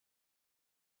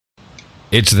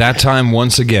It's that time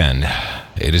once again.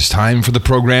 It is time for the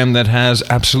program that has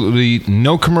absolutely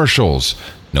no commercials,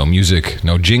 no music,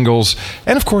 no jingles,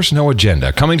 and of course no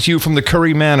agenda. Coming to you from the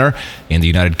Curry Manor in the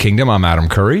United Kingdom, I'm Adam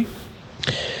Curry.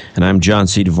 And I'm John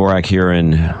C. Dvorak here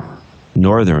in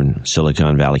northern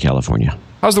Silicon Valley, California.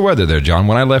 How's the weather there, John?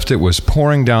 When I left, it was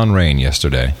pouring down rain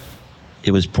yesterday.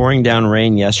 It was pouring down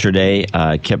rain yesterday.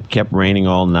 Kept raining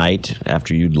all night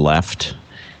after you'd left.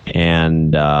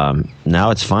 And now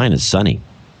it's fine. It's sunny.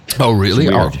 Oh, really?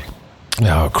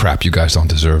 Oh, crap. You guys don't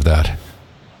deserve that.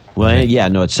 Well, yeah,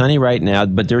 no, it's sunny right now.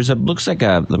 But looks like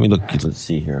let me look. Let's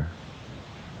see here.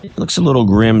 It looks a little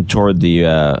grim toward the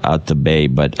out the bay.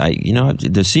 But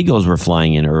the seagulls were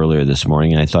flying in earlier this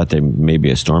morning, and I thought there may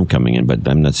be a storm coming in, but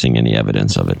I'm not seeing any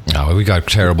evidence of it. No, we got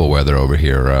terrible weather over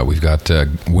here. We've got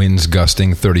winds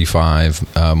gusting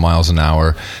 35 miles an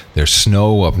hour. There's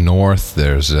snow up north.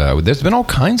 There's been all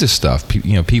kinds of stuff.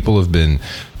 People have been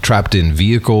trapped in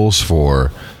vehicles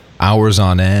for hours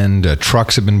on end.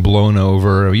 Trucks have been blown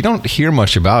over. You don't hear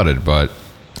much about it, but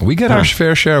we get our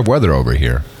fair share of weather over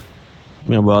here.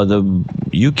 Yeah, well, the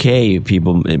UK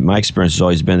people, in my experience, has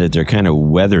always been that they're kind of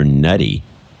weather nutty.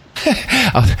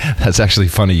 That's actually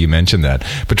funny you mentioned that.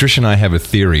 Patricia and I have a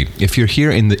theory. If you're here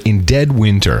in dead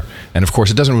winter, and of course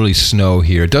it doesn't really snow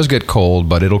here, it does get cold,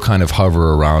 but it'll kind of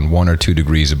hover around 1 or 2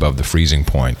 degrees above the freezing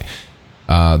point.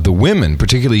 The women,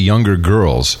 particularly younger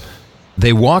girls,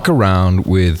 they walk around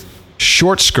with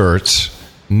short skirts,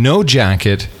 no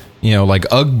jacket,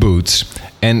 like Ugg boots,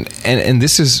 and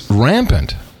this is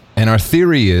rampant. And our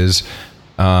theory is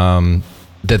that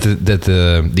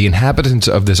the inhabitants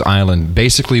of this island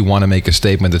basically want to make a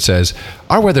statement that says,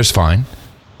 our weather's fine.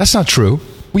 That's not true.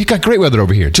 We've got great weather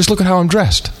over here. Just look at how I'm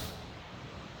dressed.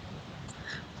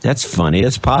 That's funny.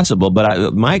 That's possible.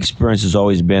 But my experience has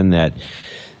always been that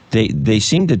they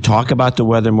seem to talk about the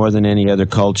weather more than any other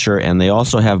culture, and they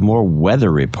also have more weather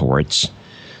reports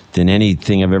than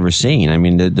anything I've ever seen. I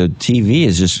mean, the TV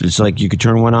is it's like you could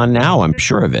turn one on now, I'm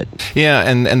sure of it. Yeah,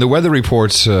 and the weather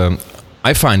reports,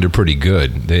 I find are pretty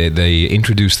good. They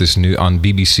introduced this new, on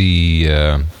BBC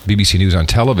News on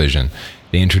television,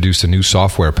 they introduced a new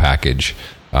software package,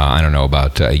 I don't know,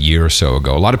 about a year or so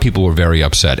ago. A lot of people were very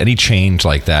upset. Any change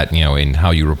like that, in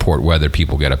how you report weather,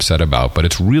 people get upset about, but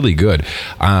it's really good.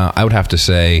 I would have to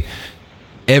say,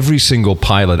 every single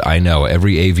pilot I know,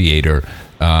 every aviator,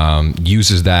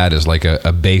 uses that as like a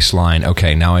baseline.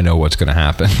 Okay, now I know what's going to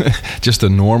happen. Just a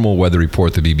normal weather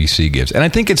report the BBC gives. And I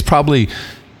think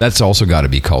that's also got to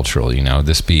be cultural,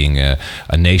 this being a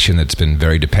nation that's been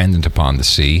very dependent upon the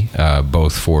sea,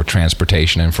 both for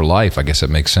transportation and for life. I guess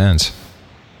it makes sense.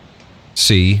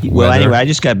 Sea, weather. Well, anyway, I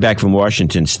just got back from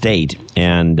Washington State,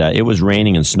 and it was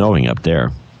raining and snowing up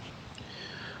there.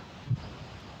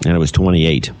 And it was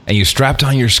 28. And you strapped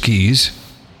on your skis.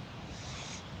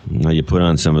 Now you put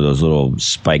on some of those little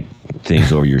spike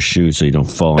things over your shoes so you don't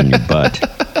fall on your butt.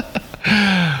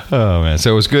 Oh, man.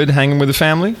 So it was good hanging with the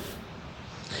family?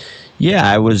 Yeah,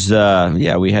 I was.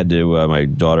 We had to. My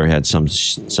daughter had something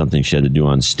she had to do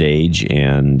on stage,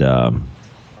 and the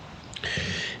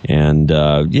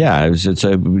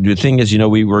thing is,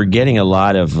 we were getting a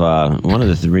lot of. One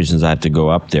of the reasons I have to go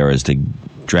up there is to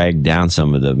drag down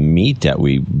some of the meat that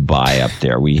we buy up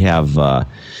there. We have.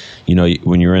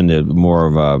 When you're in the more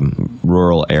of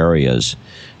rural areas,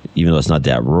 even though it's not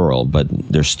that rural, but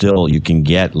there's still, you can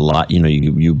get a lot,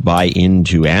 you buy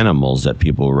into animals that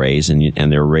people raise,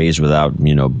 and they're raised without,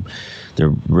 they're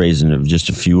raising, just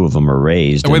a few of them are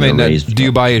raised. Wait a minute, do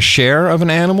you buy a share of an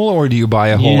animal, or do you buy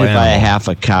a whole animal? You buy a half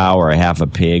a cow or a half a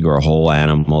pig or a whole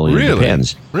animal. Really? It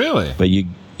depends. Really? But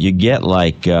you get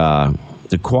like...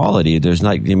 the quality, there's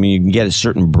not. I mean, you can get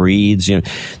certain breeds. A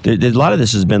lot of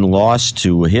this has been lost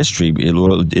to history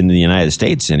in the United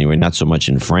States, anyway. Not so much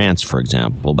in France, for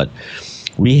example. But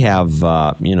we have,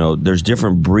 there's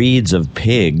different breeds of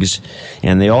pigs,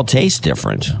 and they all taste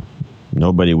different.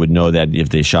 Nobody would know that if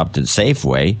they shopped at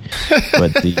Safeway,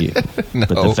 but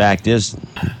the fact is,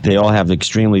 they all have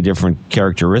extremely different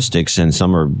characteristics, and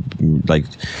some are like.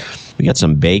 We got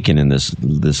some bacon in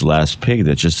this last pig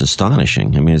that's just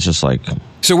astonishing. I mean, it's just like.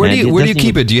 So where do you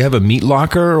keep it? Do you have a meat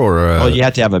locker or? You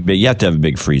have to have a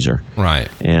big freezer, right?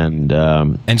 And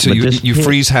so you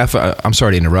freeze half. I'm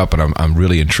sorry to interrupt, but I'm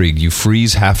really intrigued. You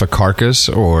freeze half a carcass,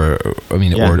 or do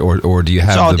you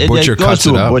have the butcher cuts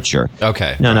it up? It goes to a butcher.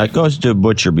 Okay. No, it goes to a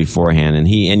butcher beforehand, and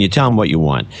you tell him what you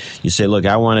want. You say, look,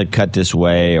 I want it cut this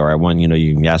way, or I want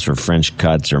you can ask for French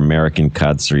cuts or American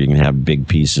cuts, or you can have big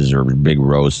pieces or big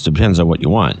roasts. Depends on what you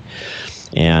want.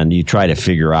 And you try to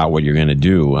figure out what you're going to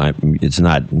do. It's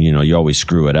not, you always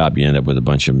screw it up. You end up with a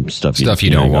bunch of stuff you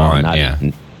don't want.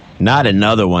 Not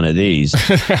another one of these.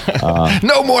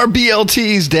 No more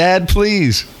BLTs, Dad,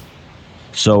 please.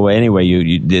 So anyway,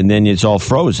 and then it's all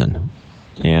frozen,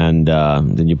 and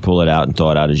then you pull it out and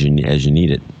thaw it out as you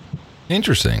need it.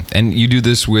 Interesting. And you do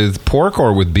this with pork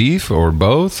or with beef or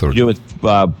both? Or? You do it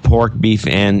with pork, beef,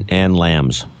 and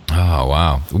lambs. Oh,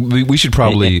 wow. We should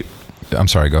probably... I'm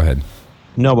sorry, go ahead.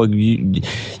 No, but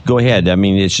go ahead. I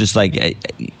mean, it's just like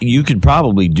you could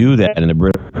probably do that in the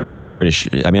British...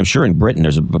 I mean, I'm sure in Britain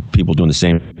there's people doing the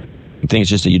same thing. It's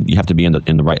just that you have to be in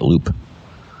the right loop.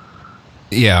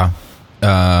 Yeah.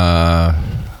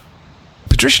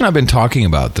 Patricia and I have been talking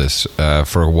about this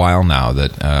for a while now,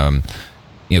 that...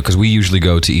 because we usually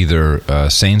go to either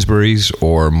Sainsbury's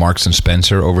or Marks and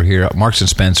Spencer over here. Marks and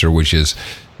Spencer, which is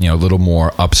a little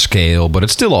more upscale, but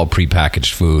it's still all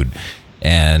prepackaged food.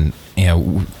 And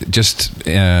just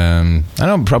I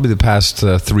don't know, probably the past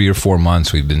 3 or 4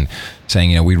 months, we've been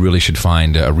saying we really should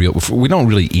find a real. We don't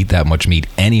really eat that much meat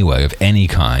anyway of any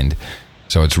kind.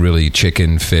 So it's really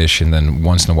chicken, fish, and then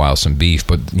once in a while some beef.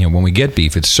 But when we get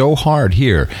beef, it's so hard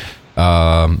here.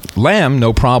 Lamb,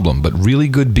 no problem, but really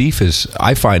good beef is,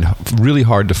 I find, really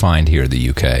hard to find here in the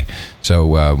UK.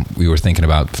 So we were thinking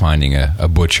about finding a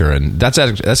butcher, and that's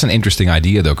an interesting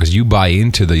idea, though, because you buy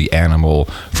into the animal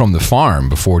from the farm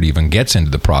before it even gets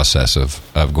into the process of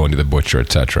going to the butcher,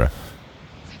 etc.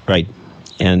 Right.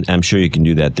 And I'm sure you can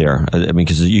do that there. I mean,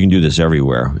 because you can do this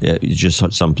everywhere. It's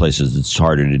just some places it's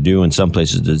harder to do, and some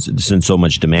places it's in so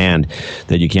much demand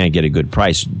that you can't get a good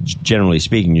price. Generally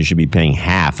speaking, you should be paying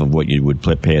half of what you would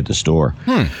pay at the store.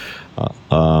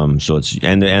 So it's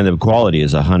and the quality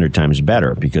is 100 times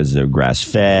better because they're grass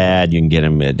fed. You can get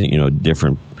them at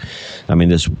different. I mean,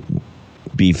 this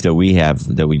beef that we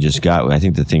just got, I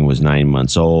think the thing was 9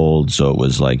 months old, so it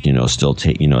was like still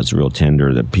it's real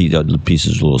tender. The piece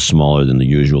is a little smaller than the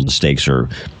usual. The steaks are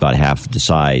about half the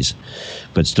size,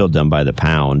 but still done by the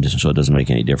pound, so it doesn't make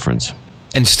any difference.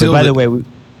 And still, by the way,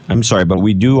 I'm sorry, but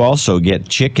we do also get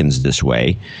chickens this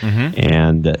way,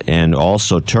 and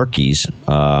also turkeys.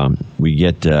 We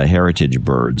get heritage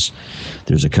birds.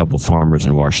 There's a couple farmers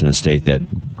in Washington State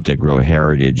that grow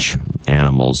heritage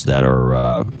animals that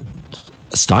are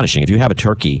astonishing. If you have a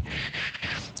turkey,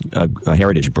 a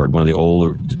heritage bird, one of the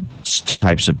older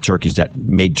types of turkeys that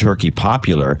made turkey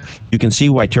popular, you can see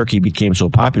why turkey became so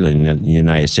popular in the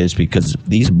United States, because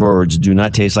these birds do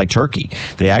not taste like turkey.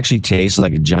 They actually taste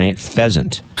like a giant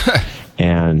pheasant.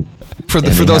 And for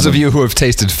those of you who have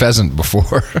tasted pheasant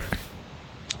before.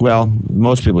 Well,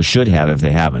 most people should have if they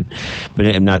haven't,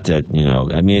 but not that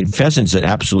I mean, pheasant's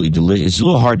absolutely delicious. It's a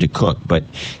little hard to cook, but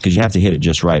because you have to hit it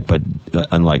just right. But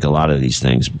unlike a lot of these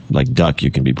things, like duck,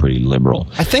 you can be pretty liberal.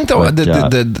 I think though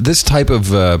this type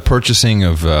of purchasing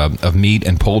of meat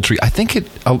and poultry, I think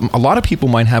a lot of people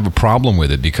might have a problem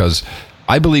with it, because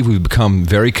I believe we've become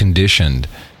very conditioned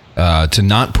to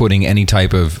not putting any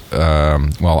type of,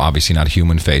 obviously not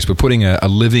human face, but putting a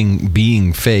living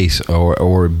being face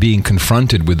or being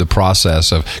confronted with the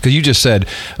process of, because you just said,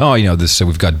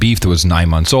 we've got beef that was 9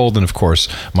 months old, and of course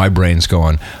my brain's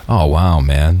going, oh wow,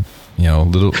 man,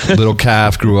 little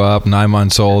calf grew up, 9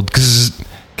 months old,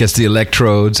 gets the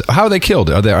electrodes. How are they killed?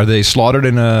 Are they slaughtered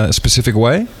in a specific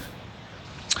way?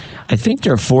 I think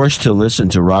they're forced to listen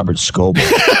to Robert Scoble.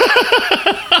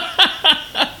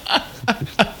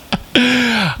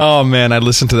 Oh, man, I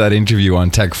listened to that interview on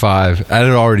Tech 5. I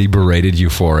had already berated you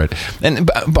for it. And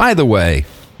by the way,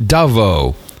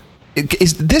 Davos,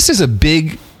 this is a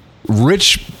big,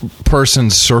 rich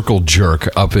person's circle jerk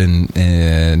up in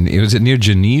was it near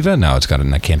Geneva? No, it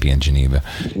can't be in Geneva.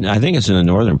 I think it's in the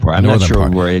northern part. I'm not sure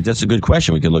where. That's a good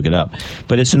question. We could look it up.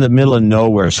 But it's in the middle of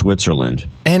nowhere, Switzerland.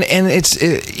 And it's,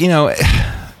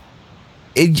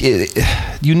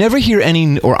 you never hear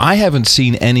any, or I haven't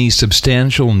seen any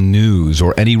substantial news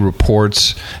or any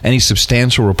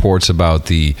substantial reports about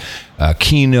the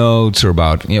keynotes or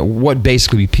about what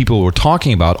basically people were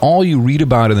talking about. All you read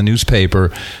about in the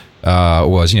newspaper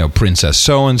was Princess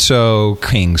so-and-so,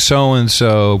 King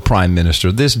so-and-so, Prime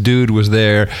Minister this dude was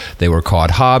there. They were caught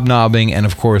hobnobbing. And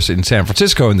of course in San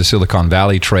Francisco, in the Silicon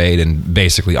Valley trade and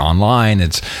basically online,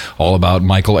 it's all about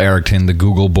Michael Erickton, the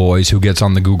Google boys, who gets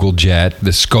on the Google jet,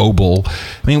 the Scoble.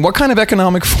 I mean, what kind of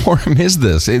economic forum is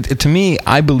this? To me,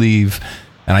 I believe,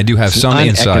 and I do have some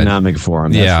insight. Economic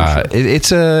forum. Yeah, for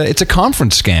sure. It's a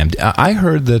conference scam. I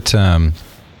heard that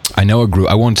I know a group,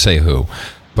 I won't say who,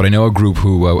 but I know a group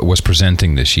who was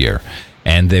presenting this year,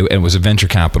 and it was a venture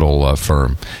capital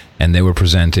firm, and they were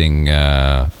presenting.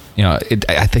 I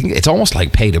think it's almost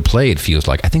like pay to play. It feels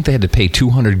like. I think they had to pay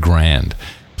 $200,000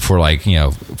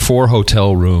 for 4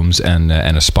 hotel rooms and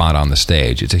a spot on the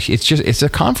stage. It's a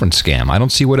conference scam. I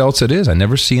don't see what else it is. I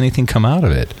never see anything come out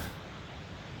of it.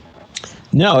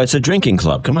 No, it's a drinking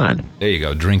club. Come on. There you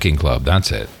go, drinking club.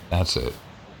 That's it.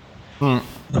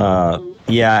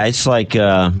 Yeah, it's like,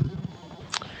 and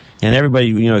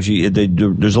everybody,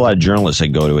 there's a lot of journalists that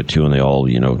go to it too, and they all,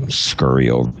 scurry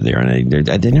over there, and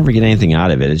they never get anything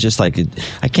out of it. It's just like,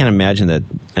 I can't imagine that.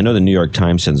 I know the New York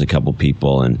Times sends a couple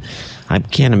people, and I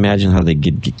can't imagine how they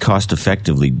get cost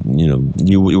effectively.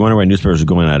 You wonder why newspapers are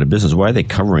going out of business. Why are they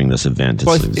covering this event?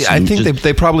 Well, I think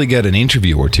they probably get an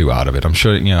interview or two out of it. I'm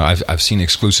sure. I've seen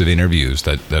exclusive interviews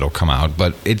that'll come out,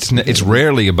 but it's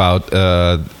rarely about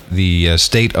the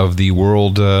state of the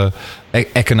world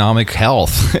economic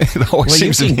health. It always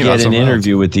seems to be. You can get an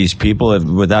interview with these people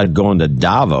without going to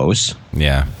Davos.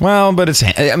 Yeah, well, but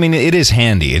it is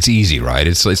handy. It's easy, right?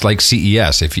 It's like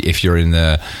CES. If you're in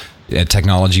the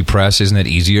technology press, isn't it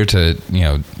easier to,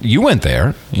 you went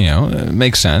there, it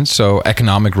makes sense. So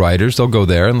economic writers, they'll go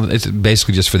there, and it's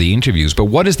basically just for the interviews. But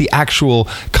what is the actual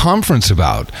conference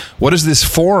about? What is this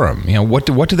forum? What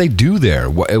do they do there?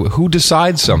 Who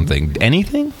decides something?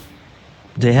 Anything?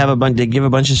 They have they give a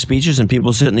bunch of speeches, and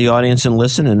people sit in the audience and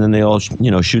listen, and then they all,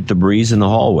 shoot the breeze in the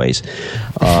hallways.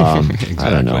 Exactly. I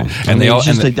don't know. And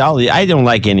I don't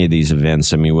like any of these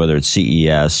events. I mean, whether it's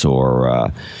CES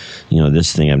or,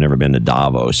 this thing. I've never been to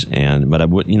Davos, but I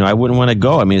wouldn't want to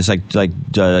go. I mean, it's like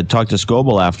talked to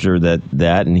Scoble after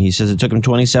that, and he says it took him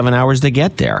 27 hours to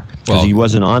get there because he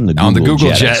wasn't on the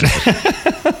Google jet.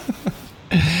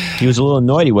 He was a little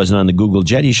annoyed he wasn't on the Google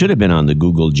jet. He should have been on the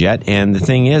Google jet. And the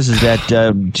thing is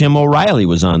that Tim O'Reilly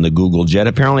was on the Google jet.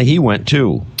 Apparently, he went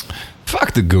too.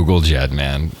 Fuck the Google jet,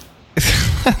 man.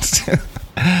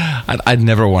 I'd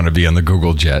never want to be on the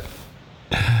Google jet.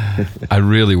 I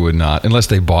really would not, unless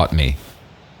they bought me.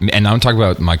 And I'm talking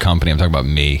about my company. I'm talking about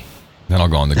me. Then I'll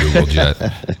go on the Google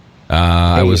jet.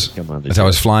 I was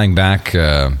flying back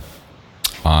on.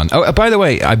 Oh, by the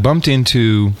way, I bumped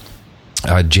into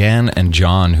Jan and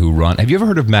John, who run. Have you ever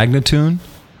heard of Magnatune?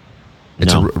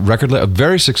 It's a record label,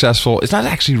 very successful. It's not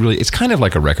actually really. It's kind of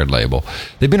like a record label.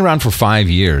 They've been around for 5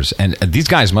 years, and these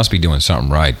guys must be doing something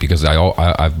right because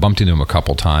I've bumped into them a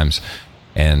couple times,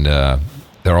 and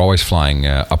they're always flying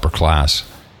upper class.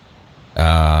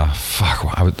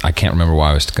 I can't remember why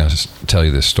I was going to tell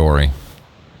you this story.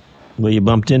 Well, you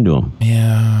bumped into him.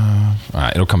 Yeah. All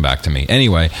right, it'll come back to me.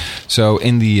 Anyway, so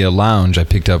in the lounge, I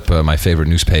picked up my favorite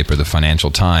newspaper, the Financial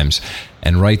Times,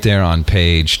 and right there on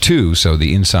page 2, so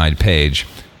the inside page,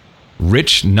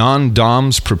 rich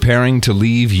non-doms preparing to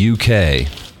leave UK.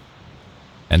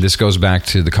 And this goes back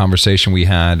to the conversation we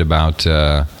had about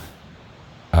the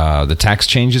tax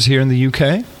changes here in the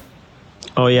UK.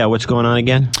 Oh, yeah. What's going on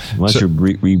again?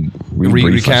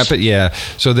 Recap it, yeah.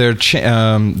 So they're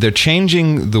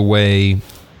changing the way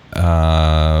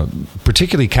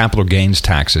particularly capital gains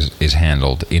tax is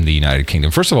handled in the United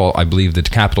Kingdom. First of all, I believe that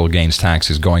capital gains tax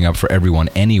is going up for everyone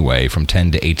anyway from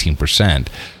 10 to 18%,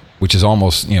 which is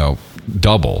almost,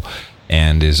 double,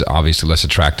 and is obviously less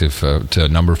attractive to a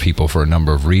number of people for a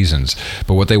number of reasons.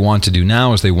 But what they want to do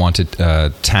now is they want to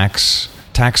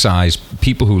taxize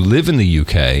people who live in the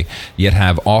UK yet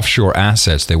have offshore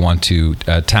assets. They want to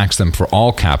tax them for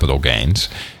all capital gains,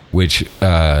 which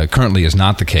currently is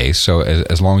not the case. So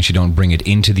as long as you don't bring it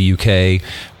into the UK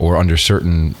or under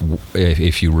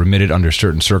if you remit it under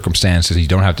certain circumstances, you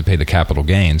don't have to pay the capital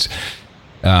gains.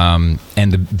 And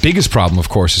the biggest problem, of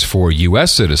course, is for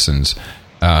US citizens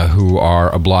who are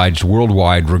obliged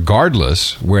worldwide,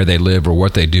 regardless where they live or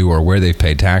what they do or where they've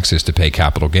paid taxes, to pay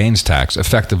capital gains tax,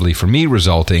 effectively for me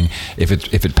resulting, if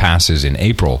it passes in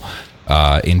April,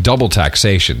 in double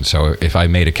taxation. So if I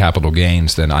made a capital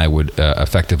gains, then I would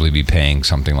effectively be paying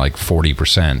something like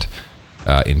 40%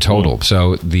 in total.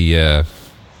 So the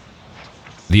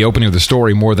opening of the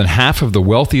story, more than half of the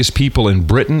wealthiest people in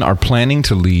Britain are planning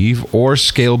to leave or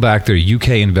scale back their UK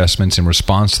investments in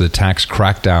response to the tax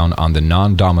crackdown on the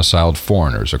non-domiciled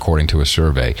foreigners, according to a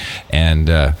survey.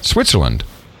 And Switzerland,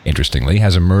 interestingly,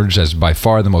 has emerged as by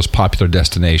far the most popular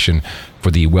destination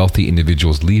for the wealthy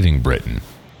individuals leaving Britain.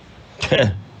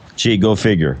 Gee, go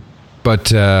figure.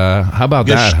 But how about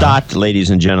that? Gestatt, ladies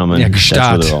and gentlemen. Yeah,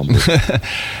 Gestatt.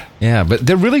 Yeah, but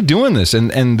they're really doing this,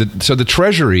 so the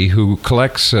Treasury, who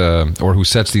collects or who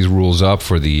sets these rules up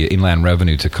for the Inland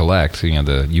Revenue to collect,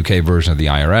 the UK version of the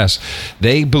IRS,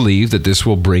 they believe that this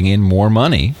will bring in more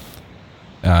money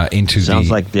into.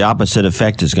 Sounds like the opposite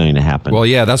effect is going to happen. Well,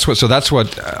 yeah, that's what.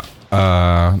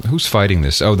 Who's fighting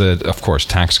this? Oh, of course,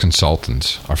 tax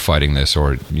consultants are fighting this,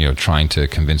 or trying to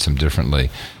convince them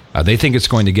differently. They think it's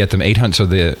going to get them 800. So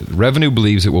the Revenue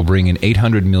believes it will bring in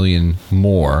 800 million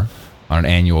more on an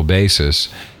annual basis,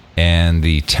 And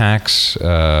the tax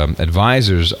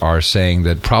advisors are saying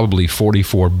that probably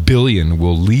 $44 billion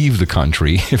will leave the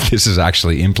country if this is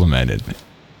actually implemented.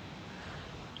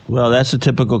 Well, that's a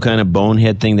typical kind of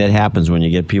bonehead thing that happens when you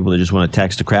get people that just want to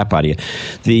tax the crap out of you.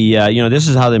 This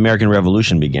is how the American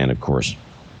Revolution began, of course.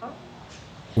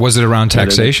 Was it around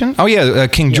taxation?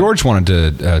 King George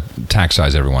wanted to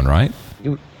taxize everyone, right?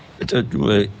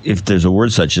 If there's a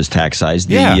word such as taxize.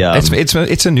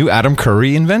 It's a new Adam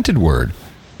Curry invented word.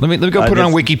 Let me go put it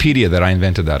on Wikipedia that I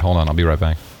invented that. Hold on, I'll be right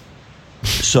back.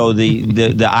 So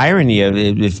the irony of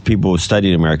it, if people have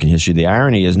studied American history, the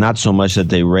irony is not so much that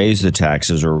they raised the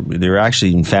taxes, or they're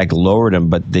actually, in fact, lowered them,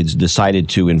 but they decided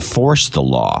to enforce the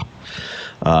law.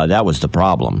 That was the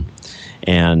problem,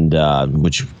 and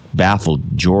which baffled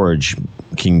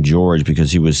King George,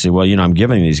 because he was saying, well, I'm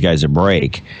giving these guys a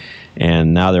break.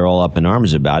 And now they're all up in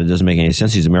arms about it. It doesn't make any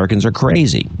sense. These Americans are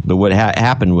crazy. But what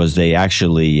happened was they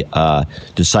actually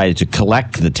decided to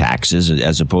collect the taxes,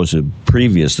 as opposed to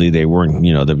previously they weren't.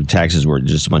 The taxes were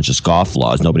just a bunch of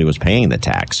scofflaws. Nobody was paying the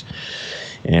tax.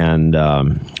 And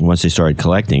once they started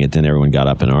collecting it, then everyone got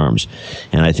up in arms.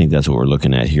 And I think that's what we're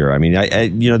looking at here. I mean,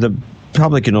 the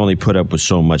public can only put up with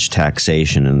so much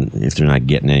taxation, and if they're not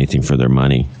getting anything for their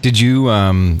money. Did you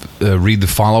read the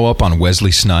follow-up on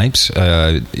Wesley Snipes?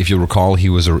 If you'll recall, he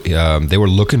was they were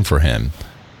looking for him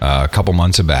a couple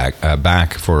months back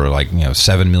for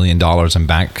 $7 million in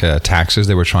back taxes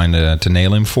they were trying to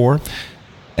nail him for.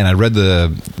 And I read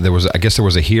there was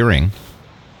a hearing,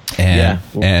 and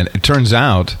it turns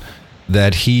out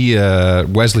that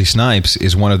Wesley Snipes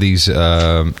is one of these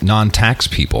non-tax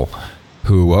people.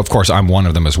 Who, of course, I'm one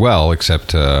of them as well,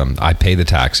 except I pay the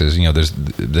taxes.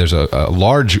 There's a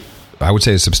large, I would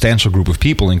say a substantial group of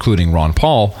people, including Ron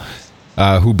Paul,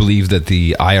 who believe that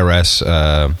the IRS,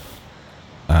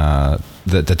 that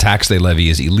the tax they levy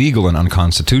is illegal and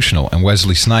unconstitutional. And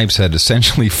Wesley Snipes had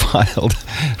essentially filed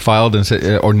and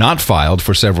said, or not filed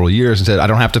for several years, and said, I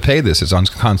don't have to pay this. It's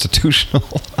unconstitutional.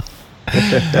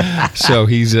 So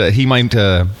he might,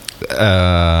 now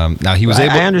he was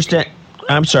able... I understand.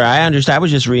 I'm sorry. I understand. I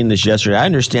was just reading this yesterday. I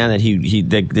understand that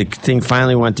the thing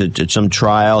finally went to some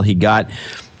trial. He got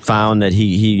found that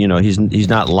he's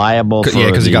not liable.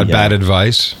 Because he got bad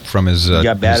advice from his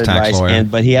tax lawyer.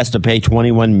 But he has to pay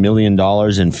 $21 million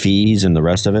in fees and the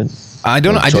rest of it. I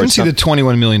didn't see the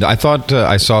 $21 million. I thought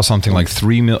I saw something like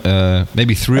maybe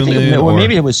 $3 million. Or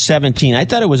maybe it was 17. I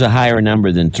thought it was a higher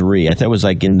number than 3. I thought it was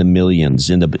like in the millions,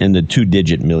 in the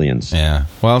 2-digit millions. Yeah.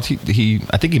 Well, I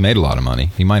think he made a lot of money.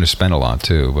 He might have spent a lot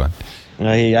too, but.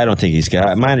 I don't think he's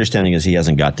got. My understanding is he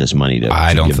hasn't got this money to.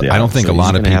 I don't think so a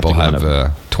lot of people have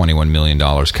 $21 million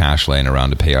cash laying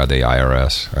around to pay out the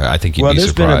IRS. I think you'd be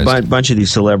surprised. Well, there's been a bunch of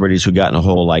these celebrities who got in a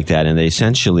hole like that, and they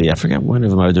essentially, I forgot one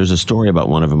of them. There's a story about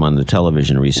one of them on the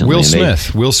television recently.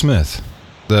 Will Smith.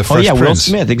 The Fresh Prince. Will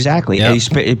Smith, exactly.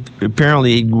 Yep.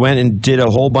 Apparently, he went and did a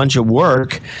whole bunch of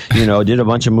work, did a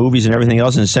bunch of movies and everything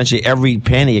else, and essentially every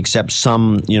penny except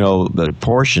some,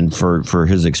 portion for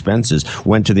his expenses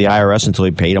went to the IRS until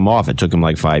he paid him off. It took him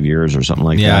like 5 years or something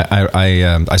like that.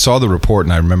 Yeah, I saw the report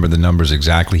and I remember the numbers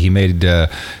exactly. He made, I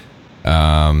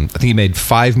think he made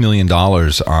 $5 million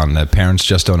on Parents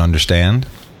Just Don't Understand.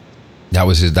 That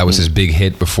was his big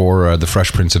hit before The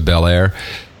Fresh Prince of Bel-Air.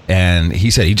 And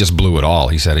he said he just blew it all.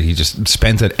 He said he just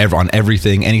spent it on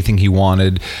everything, anything he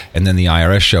wanted. And then the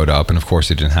IRS showed up, and of course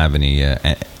he didn't have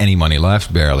any money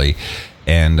left, barely.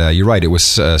 And you're right, it was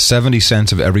 70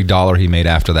 cents of every dollar he made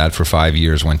after that for 5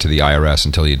 years went to the IRS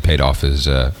until he had paid off his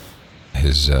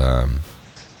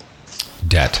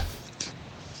debt.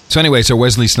 So anyway,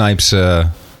 Wesley Snipes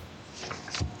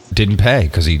didn't pay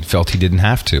because he felt he didn't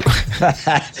have to.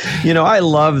 I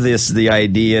love the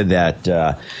idea that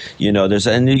there's,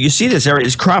 and you see this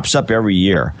it crops up every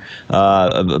year.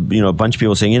 A bunch of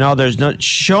people saying,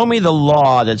 show me the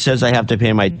law that says I have to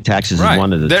pay my taxes. Right. Is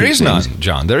one of the there two is things. none,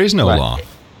 John. There is no law.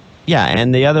 Yeah,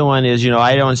 and the other one is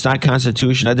it's not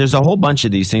constitutional. There's a whole bunch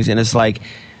of these things, and it's like,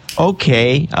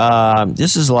 okay,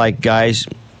 this is like, guys.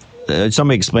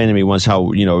 Somebody explained to me once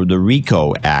how the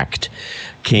RICO Act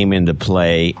came into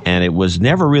play, and it was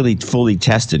never really fully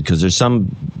tested because there's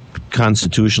some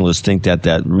constitutionalists think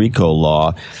that RICO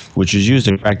law, which was used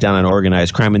to crack down on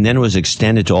organized crime, and then was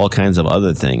extended to all kinds of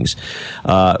other things,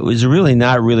 was really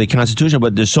not really constitutional.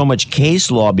 But there's so much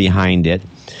case law behind it,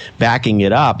 backing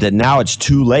it up, that now it's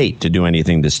too late to do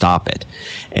anything to stop it,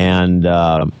 and.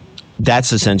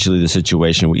 That's essentially the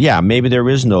situation. Yeah, maybe there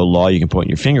is no law you can point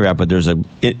your finger at, but there's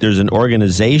an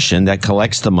organization that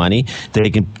collects the money. They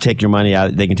can take your money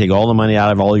out. They can take all the money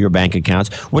out of all your bank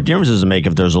accounts. What difference does it make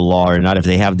if there's a law or not if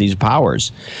they have these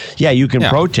powers? Yeah, you can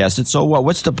protest it. So what?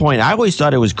 What's the point? I always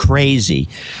thought it was crazy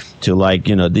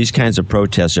to these kinds of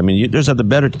protests. I mean, there's other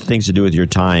better things to do with your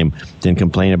time than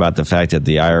complain about the fact that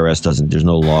the IRS there's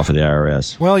no law for the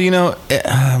IRS. Well,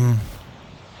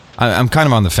 I'm kind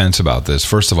of on the fence about this.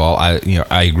 First of all, I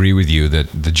agree with you that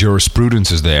the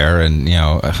jurisprudence is there, and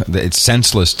it's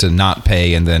senseless to not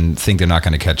pay and then think they're not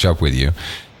going to catch up with you.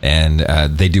 And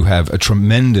they do have a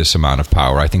tremendous amount of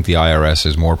power. I think the IRS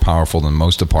is more powerful than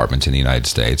most departments in the United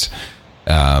States.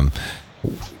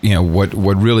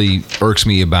 What really irks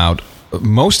me about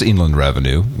most inland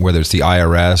revenue, whether it's the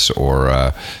IRS or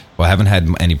I haven't had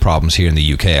any problems here in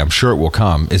the UK. I'm sure it will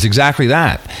come. Is exactly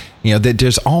that. That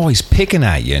there's always picking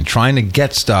at you and trying to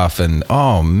get stuff, and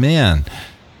oh man,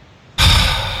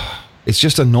 it's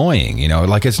just annoying.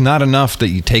 Like it's not enough that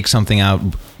you take something out,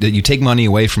 that you take money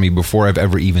away from me before I've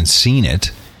ever even seen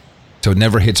it, so it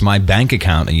never hits my bank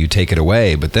account and you take it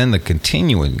away. But then the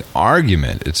continuing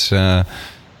argument, it's. I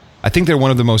think they're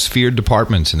one of the most feared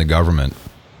departments in the government.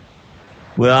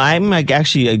 Well, I'm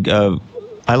actually.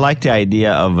 I like the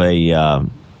idea of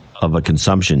a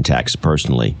consumption tax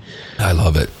personally. I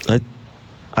love it.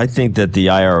 I think that the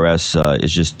IRS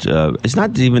is just it's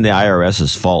not even the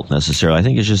IRS's fault necessarily. I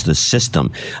think it's just the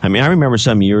system. I mean, I remember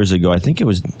some years ago, I think it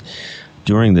was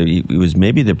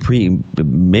maybe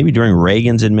during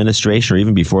Reagan's administration or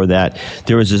even before that,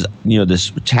 there was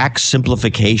this tax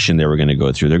simplification they were going to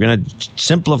go through. They're going to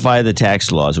simplify the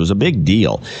tax laws. It was a big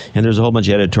deal, and there's a whole bunch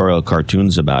of editorial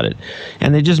cartoons about it,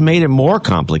 and they just made it more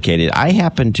complicated. I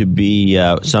happen to be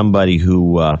somebody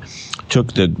who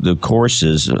took the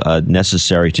courses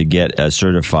necessary to get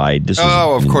certified.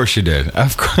 Of course you did.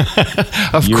 Of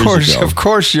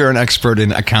course you're an expert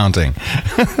in accounting.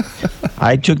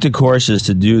 I took the courses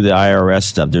to do the IRS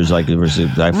stuff.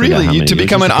 Really? To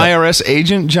become an IRS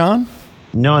agent, John?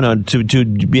 No, to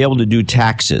be able to do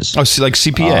taxes. Oh, like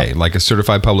CPA, like a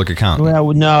certified public accountant.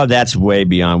 Well, no, that's way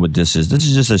beyond what this is. This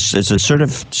is just it's a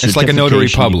certification. It's like a notary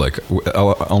public,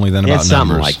 only then about it's something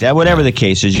numbers. Like that. Whatever the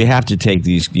case is, you have to take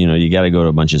these. You got to go to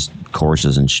a bunch of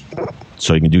courses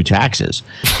so you can do taxes.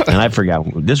 And I forgot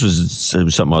this was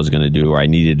something I was going to do, or I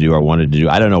needed to do, or wanted to do.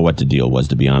 I don't know what the deal was,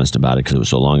 to be honest about it, because it was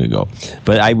so long ago.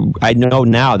 But I know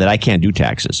now that I can't do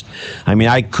taxes. I mean,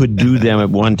 I could do them at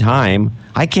one time.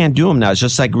 I can't do them now. It's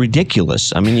just like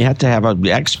ridiculous. I mean, you have to have an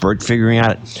expert figuring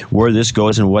out where this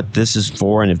goes and what this is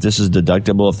for, and if this is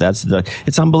deductible, if that's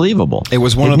it's unbelievable. It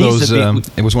was one of those.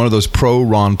 It was one of those pro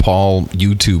Ron Paul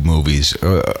YouTube movies.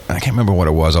 I can't remember what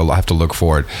it was. I'll have to look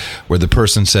for it. Where the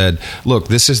person said, "Look,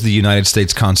 this is the United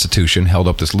States Constitution." Held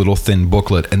up this little thin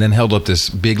booklet, and then held up this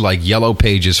big, like Yellow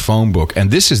Pages phone book,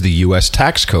 and this is the U.S.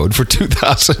 tax code for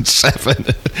 2007.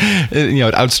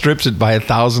 It outstrips it by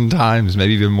 1,000 times,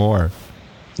 maybe even more.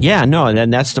 Yeah, no,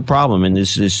 and that's the problem. And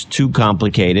this is too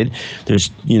complicated. There's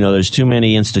too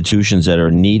many institutions that are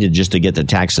needed just to get the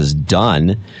taxes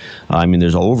done. I mean,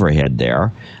 there's overhead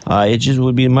there. It just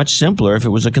would be much simpler if it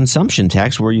was a consumption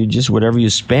tax where you just whatever you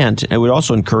spent. It would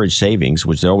also encourage savings,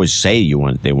 which they always say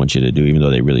they want you to do, even though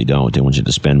they really don't. They want you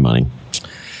to spend money.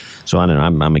 So I don't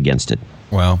know. I'm against it.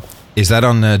 Well, is that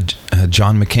on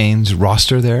John McCain's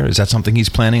roster there? Is that something he's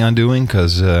planning on doing?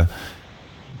 Because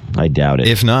I doubt it.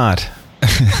 If not.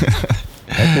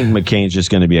 I think McCain's just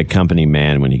going to be a company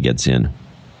man when he gets in.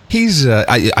 He's.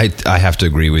 I have to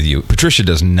agree with you. Patricia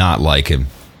does not like him.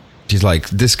 She's like,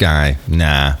 this guy.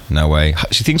 Nah, no way.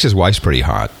 She thinks his wife's pretty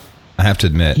hot. I have to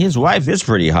admit, his wife is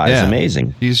pretty hot. Yeah. It's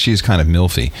amazing. She's kind of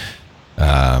milfy.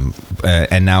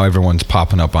 And now everyone's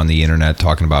popping up on the internet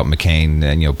talking about McCain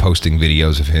and posting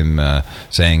videos of him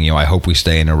saying, I hope we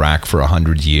stay in Iraq for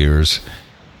 100 years.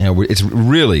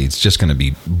 It's just going to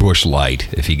be Bush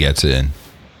light if he gets in.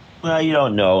 Well, you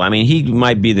don't know. I mean, he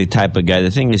might be the type of guy.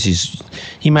 The thing is,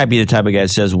 he might be the type of guy that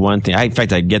says one thing. In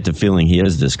fact, I get the feeling he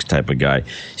is this type of guy.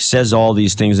 He says all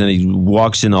these things, and he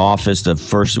walks in the office.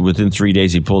 Within 3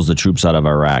 days, he pulls the troops out of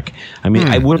Iraq. I mean,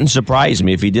 it wouldn't surprise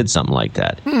me if he did something like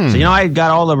that. So, I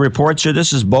got all the reports here.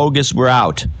 This is bogus. We're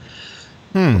out.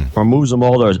 Or moves them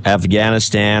all to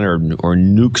Afghanistan or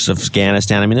nukes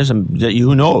Afghanistan. I mean,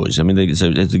 who knows? I mean,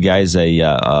 the guy's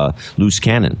a loose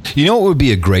cannon. You know what would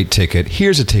be a great ticket?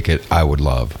 Here's a ticket I would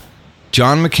love.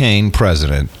 John McCain,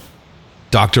 president.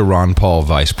 Dr. Ron Paul,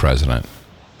 vice president.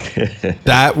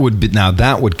 That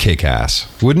would kick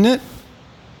ass, wouldn't it?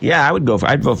 Yeah,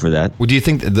 I'd vote for that. Well, do you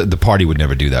think the party would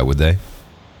never do that, would they?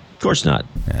 Of course not.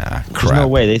 Yeah, crap. There's no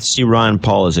way. They'd see Ron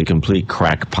Paul as a complete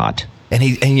crackpot. And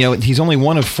he's only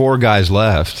one of 4 guys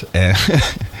left,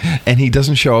 and he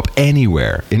doesn't show up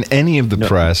anywhere in any of the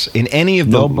press, in any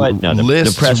of the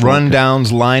lists, the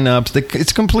rundowns, lineups.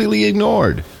 It's completely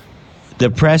ignored. The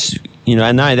press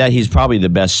And not that he's probably the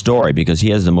best story because he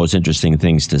has the most interesting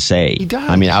things to say. He does.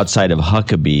 I mean, outside of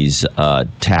Huckabee's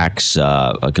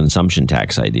consumption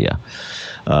tax idea.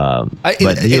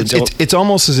 It's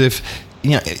almost as if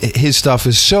his stuff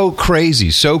is so crazy,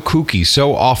 so kooky,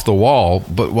 so off the wall.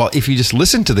 But if you just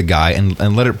listen to the guy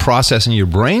and let it process in your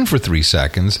brain for 3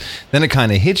 seconds, then it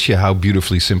kind of hits you how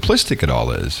beautifully simplistic it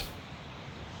all is.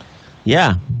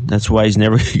 Yeah, that's why he's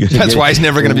never. That's why he's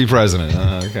never going to be president.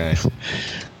 Okay.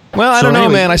 Well, I don't know,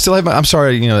 man. I still have. I'm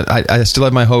sorry. I still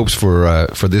have my hopes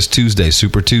for this Tuesday,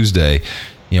 Super Tuesday.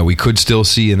 We could still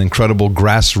see an incredible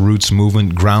grassroots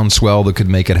movement, groundswell that could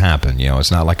make it happen. It's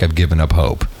not like I've given up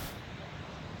hope.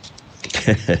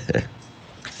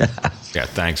 Yeah,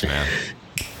 thanks, man.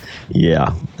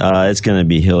 Yeah, it's going to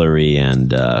be Hillary, and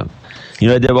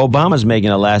Obama's making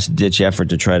a last-ditch effort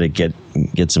to try to get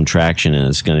some traction, and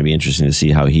it's going to be interesting to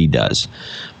see how he does.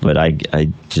 But I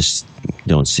just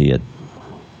don't see it.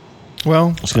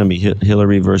 Well, it's going to be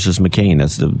Hillary versus McCain.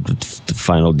 That's the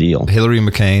final deal. Hillary and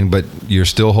McCain, but you're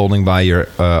still holding by your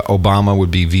Obama would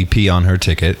be VP on her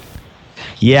ticket.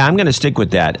 Yeah, I'm going to stick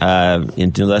with that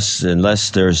unless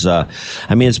there's.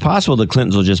 It's possible the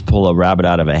Clintons will just pull a rabbit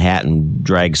out of a hat and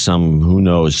drag some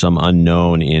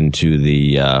unknown into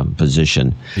the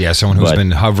position. Yeah, someone who's been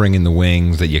hovering in the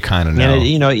wings that you kind of know.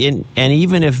 And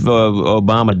even if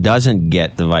Obama doesn't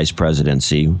get the vice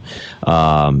presidency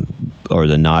or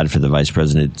the nod for the vice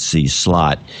presidency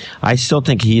slot, I still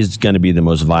think he's going to be the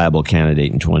most viable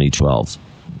candidate in 2012.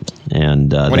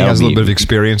 And when he has a little bit of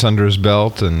experience under his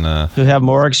belt, and he'll have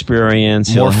more experience,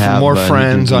 he'll have more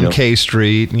friends on K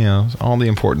Street, all the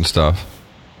important stuff.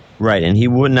 Right, and he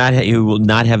will not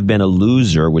have been a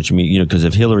loser, which means because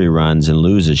if Hillary runs and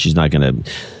loses, she's not going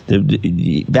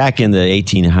to. Back in the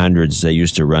 1800s, they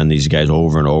used to run these guys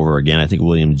over and over again. I think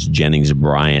William Jennings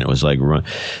Bryan was I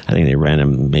think they ran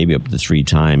him maybe up to 3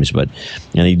 times, and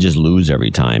he'd just lose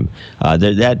every time.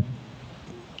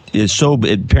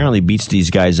 It apparently beats these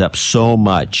guys up so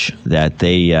much that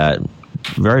they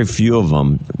very few of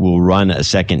them will run a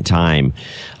second time.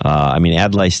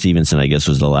 Adlai Stevenson, I guess,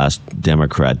 was the last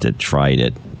Democrat that tried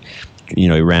it. He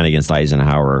ran against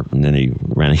Eisenhower, and then he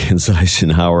ran against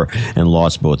Eisenhower and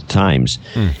lost both times.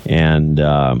 And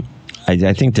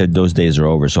I think that those days are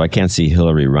over, so I can't see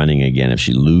Hillary running again if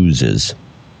she loses.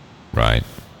 Right.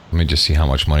 Let me just see how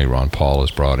much money Ron Paul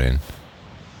has brought in.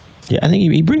 Yeah, I think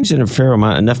he brings in a fair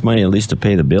amount, enough money at least to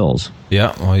pay the bills.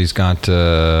 Yeah, well, he's got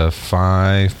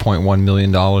 $5.1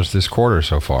 million this quarter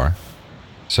so far.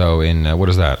 So in, what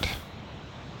is that?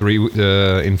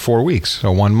 In 4 weeks,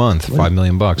 so 1 month, $5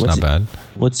 million, not bad.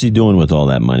 What's he doing with all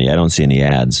that money? I don't see any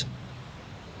ads.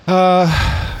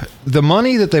 The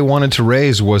money that they wanted to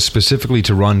raise was specifically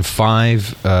to run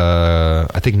 5,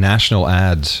 I think, national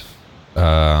ads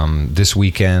this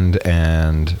weekend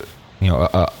and,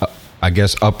 I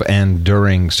guess up and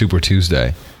during Super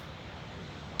Tuesday.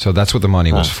 So that's what the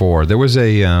money was for. There was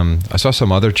I saw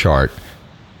some other chart,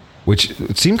 which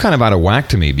it seemed kind of out of whack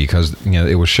to me because,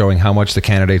 it was showing how much the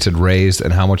candidates had raised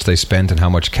and how much they spent and how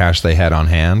much cash they had on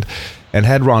hand, and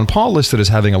had Ron Paul listed as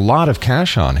having a lot of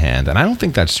cash on hand. And I don't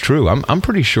think that's true. I'm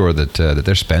pretty sure that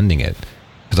they're spending it,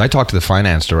 because I talked to the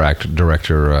finance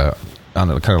director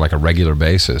on kind of like a regular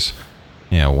basis,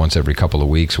 once every couple of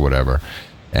weeks or whatever.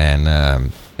 And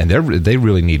they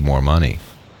really need more money.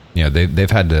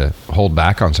 They've had to hold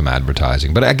back on some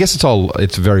advertising, but I guess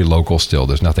it's very local still.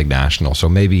 There's nothing national. So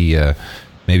maybe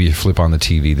you flip on the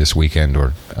TV this weekend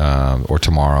or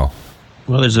tomorrow.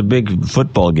 Well, there's a big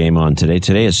football game on today.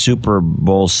 Today is Super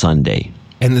Bowl Sunday.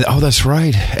 And that's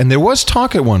right. And there was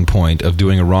talk at one point of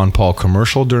doing a Ron Paul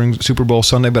commercial during Super Bowl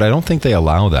Sunday, but I don't think they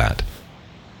allow that.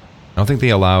 I don't think they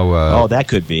allow. That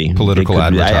could be political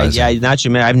advertising.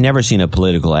 I've never seen a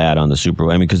political ad on the Super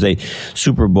Bowl. Because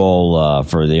Super Bowl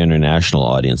for the international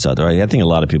audience out there. I think a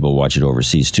lot of people watch it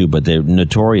overseas too. But they're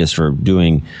notorious for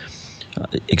doing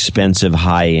expensive,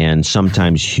 high-end,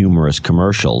 sometimes humorous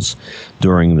commercials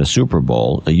during the Super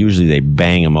Bowl. Usually they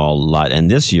bang them all a lot.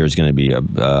 And this year is going to be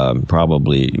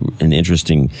probably an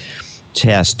interesting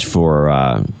test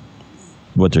for.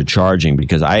 What they're charging,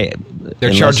 because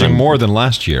they're charging more than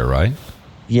last year, right?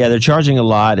 Yeah, they're charging a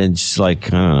lot, and it's like, I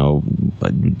don't know,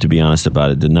 but to be honest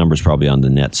about it, the number's probably on the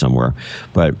net somewhere.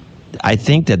 But I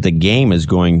think that the game is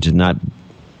going to not,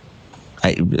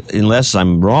 unless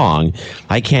I'm wrong,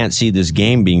 I can't see this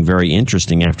game being very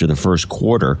interesting after the first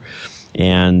quarter.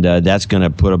 And that's going to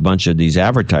put a bunch of these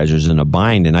advertisers in a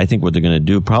bind. And I think what they're going to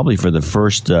do probably for the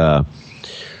first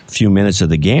few minutes of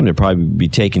the game, they'll probably be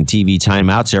taking TV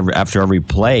timeouts after every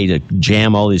play to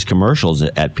jam all these commercials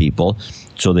at people,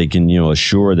 so they can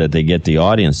assure that they get the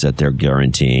audience that they're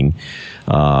guaranteeing.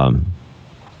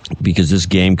 because this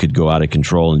game could go out of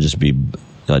control and just be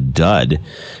a dud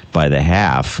by the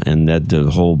half, and that the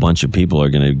whole bunch of people are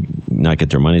going to not get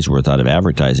their money's worth out of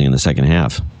advertising in the second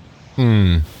half.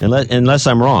 Unless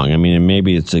I'm wrong. I mean,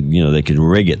 maybe it's they could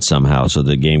rig it somehow so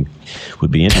the game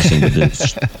would be interesting. But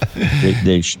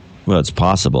well, it's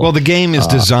possible. Well, the game is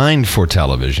designed for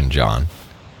television, John.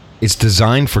 It's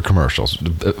designed for commercials.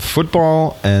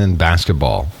 Football and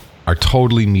basketball are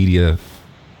totally media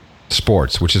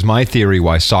sports, which is my theory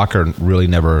why soccer really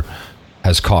never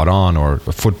has caught on, or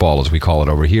football as we call it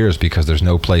over here, is because there's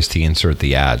no place to insert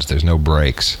the ads. There's no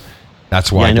breaks.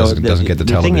 That's why it doesn't get the television exposure.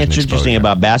 The thing that's interesting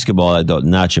about basketball,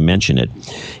 not to mention it,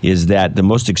 is that the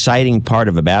most exciting part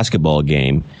of a basketball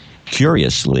game,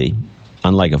 curiously,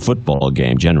 unlike a football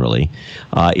game generally,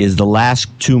 is the last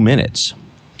 2 minutes,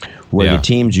 where the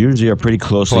teams usually are pretty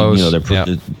close. And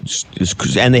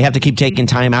they have to keep taking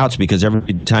timeouts because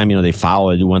every time they foul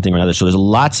or do one thing or another. So there's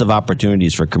lots of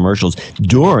opportunities for commercials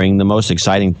during the most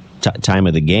exciting time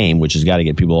of the game, which has got to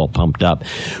get people all pumped up.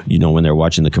 When they're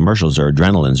watching the commercials, their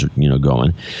adrenaline's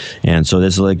going, and so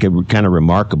this is like kind of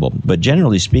remarkable. But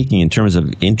generally speaking, in terms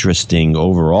of interesting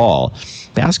overall,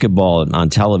 basketball on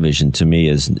television to me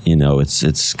is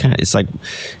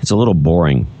it's a little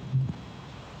boring.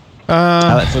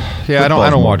 I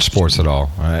don't watch sports at all.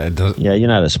 You're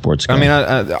not a sports guy. I mean,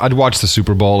 I'd watch the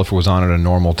Super Bowl if it was on at a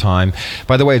normal time.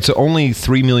 By the way, it's only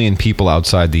 3 million people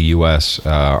outside the U.S.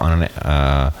 On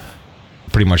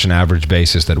pretty much an average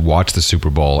basis that watch the Super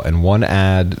Bowl. And one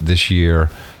ad this year,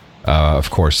 of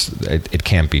course, it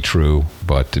can't be true,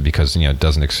 but because it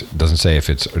doesn't say if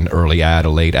it's an early ad, a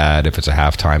late ad, if it's a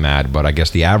halftime ad. But I guess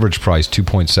the average price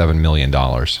 $2.7 million.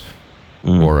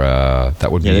 Or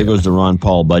that would be. There goes the Ron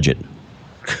Paul budget.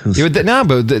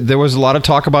 But there was a lot of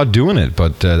talk about doing it,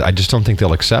 but I just don't think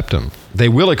they'll accept them. They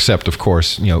will accept, of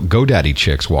course, GoDaddy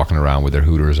chicks walking around with their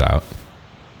hooters out.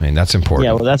 I mean, that's important.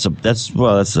 Yeah, well, that's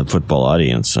a football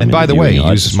audience. By the way,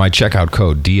 use my checkout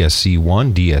code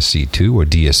DSC1, DSC2, or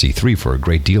DSC3 for a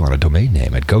great deal on a domain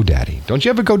name at GoDaddy. Don't you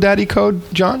have a GoDaddy code,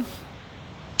 John?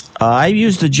 I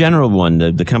use the general one,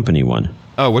 the company one.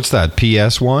 Oh, what's that?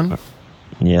 PS1?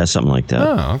 Yeah, something like that.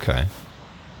 Oh, okay.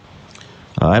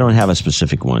 I don't have a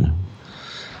specific one.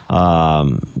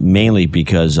 Mainly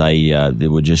because it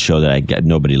would just show that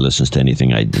nobody listens to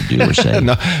anything I do or say.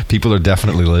 No, people are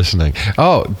definitely listening.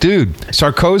 Oh, dude,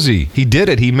 Sarkozy, he did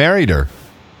it. He married her.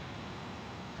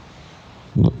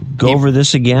 Over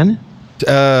this again?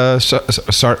 I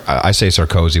say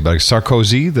Sarkozy, but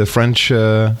Sarkozy, the French.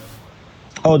 The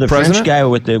president? French guy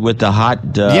with the hot.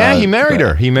 He married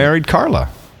her. He married Carla.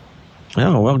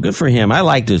 Oh, well, good for him. I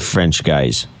like the French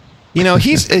guys.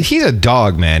 He's a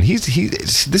dog, man.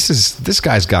 This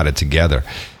guy's got it together.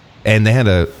 And they had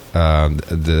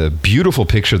the beautiful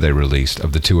picture they released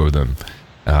of the two of them.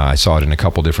 I saw it in a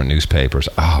couple different newspapers.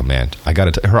 Oh man, I got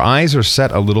it. Her eyes are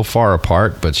set a little far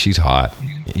apart, but she's hot.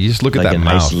 You just look at that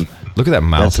mouth. Look at that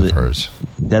mouth of hers.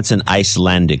 That's an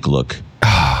Icelandic look.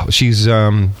 She's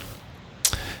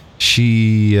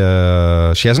she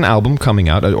has an album coming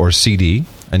out, or a CD.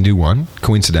 A new one,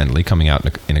 coincidentally, coming out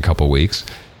in a couple of weeks.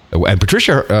 And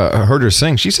Patricia heard her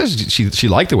sing. She says she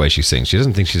liked the way she sings. She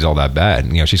doesn't think she's all that bad.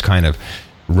 She's kind of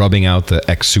rubbing out the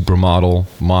ex-supermodel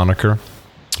moniker.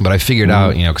 But I figured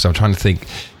out, because I'm trying to think,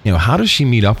 how does she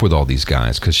meet up with all these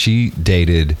guys? Because she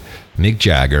dated Mick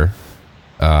Jagger,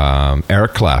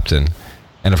 Eric Clapton,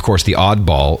 and, of course, the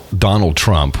oddball, Donald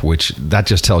Trump, which that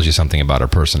just tells you something about her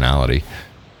personality.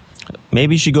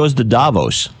 Maybe she goes to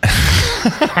Davos.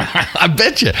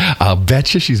 I'll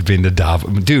bet you she's been to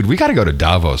Davos. Dude, we got to go to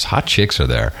Davos. Hot chicks are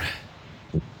there.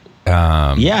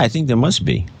 Yeah, I think there must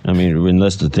be. I mean,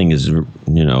 unless the thing is, kind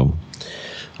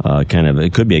of,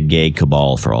 it could be a gay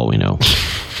cabal for all we know.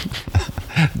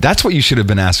 That's what you should have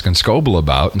been asking Scoble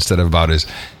about instead of about his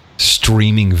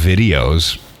streaming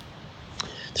videos.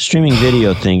 The streaming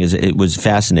video thing it was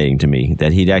fascinating to me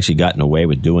that he'd actually gotten away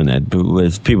with doing that.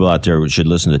 But people out there should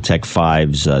listen to Tech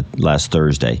Five's last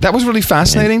Thursday. That was really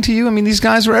fascinating to you? I mean, these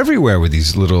guys are everywhere with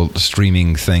these little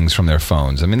streaming things from their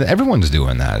phones. I mean, everyone's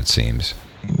doing that, it seems.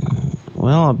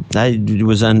 Well, I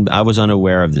was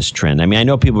unaware of this trend. I mean, I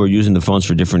know people were using the phones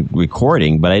for different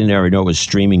recording, but I didn't ever know it was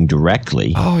streaming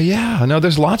directly. Oh, yeah. No,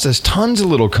 there's tons of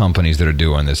little companies that are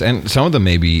doing this, and some of them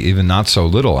maybe even not so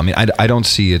little. I mean, I don't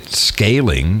see it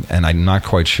scaling, and I'm not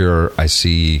quite sure I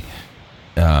see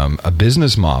a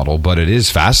business model, but it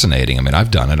is fascinating. I mean, I've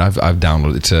done it. I've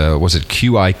downloaded was it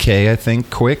QIK, I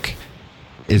think, Quick?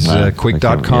 Is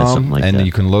quick.com, and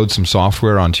you can load some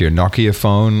software onto your Nokia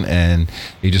phone, and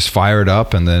you just fire it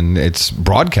up, and then it's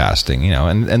broadcasting,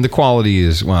 and the quality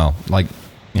is,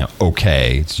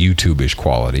 okay, it's YouTube-ish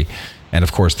quality. And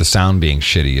of course, the sound being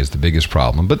shitty is the biggest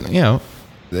problem. But,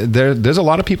 there's a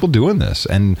lot of people doing this.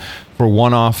 And for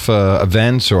one-off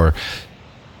events or,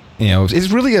 it's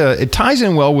really it ties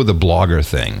in well with the blogger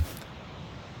thing.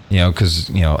 Because,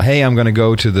 hey, I'm going to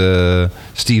go to the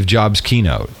Steve Jobs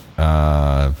keynote.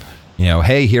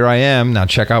 Hey, here I am. Now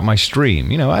check out my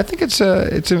stream. I think it's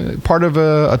a part of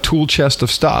a tool chest of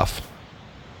stuff.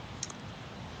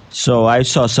 So I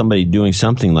saw somebody doing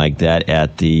something like that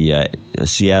at the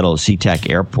Seattle SeaTac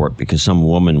airport because some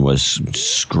woman was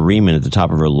screaming at the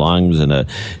top of her lungs at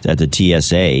the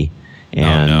TSA,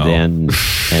 and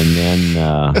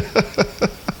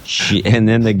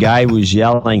then the guy was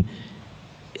yelling.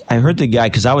 I heard the guy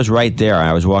because I was right there.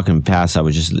 I was walking past. I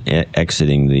was just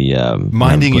exiting the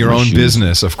minding your own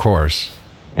business, of course.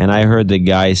 And I heard the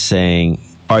guy saying,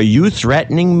 "Are you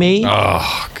threatening me?"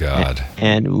 Oh God!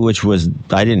 And which was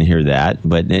I didn't hear that,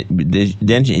 but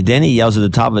then he yells at the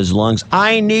top of his lungs,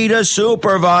 "I need a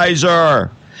supervisor!"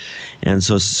 And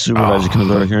so the supervisor comes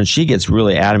over here, and she gets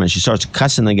really adamant. She starts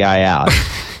cussing the guy out,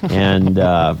 and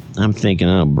I'm thinking,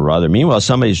 "Oh, brother!" Meanwhile,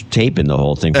 somebody's taping the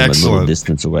whole thing from a little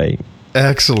distance away.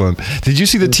 Excellent. Did you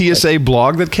see the TSA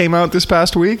blog that came out this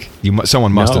past week?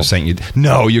 Someone must have sent you.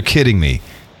 No, you're kidding me.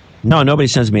 No, nobody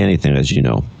sends me anything, as you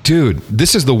know. Dude,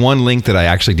 this is the one link that I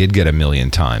actually did get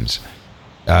 1,000,000 times.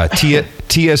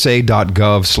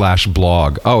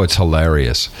 TSA.gov/blog. Oh, it's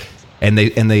hilarious. And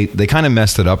they kind of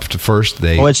messed it up first.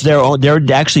 It's their own. They're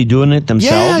actually doing it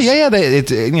themselves. Yeah.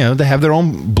 They have their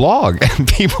own blog, and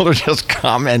people are just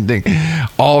commenting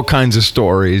all kinds of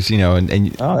stories.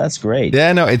 And oh, that's great.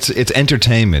 Yeah, no, it's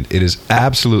entertainment. It is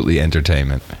absolutely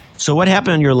entertainment. So what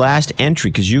happened on your last entry?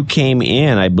 Because you came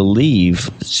in, I believe,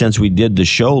 since we did the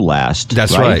show last.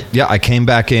 That's right. Yeah, I came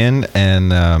back in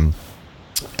and.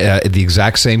 The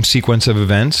exact same sequence of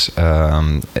events.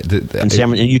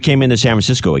 You came into San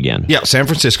Francisco again. Yeah, San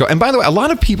Francisco. And by the way, a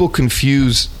lot of people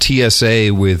confuse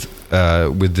TSA with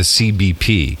the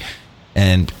CBP.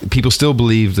 And people still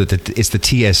believe that it's the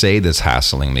TSA that's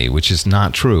hassling me, which is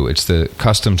not true. It's the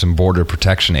Customs and Border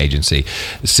Protection Agency.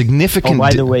 Significant. Oh,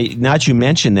 by the way, now that you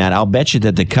mention that, I'll bet you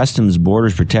that the Customs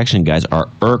Borders Protection guys are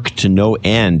irked to no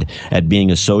end at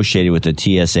being associated with the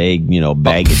TSA,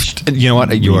 baggage. You know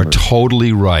what? You are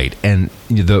totally right. And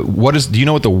do you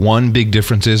know what the one big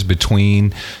difference is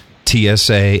between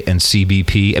TSA and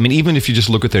CBP? I mean, even if you just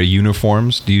look at their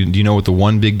uniforms, do you know what the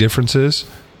one big difference is?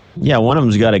 Yeah, one of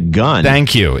them's got a gun.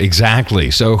 Thank you. Exactly.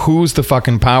 So who's the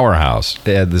fucking powerhouse?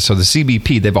 So the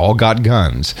CBP, they've all got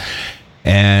guns.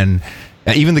 And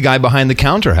even the guy behind the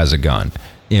counter has a gun,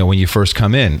 when you first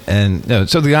come in. And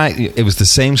so the guy, it was the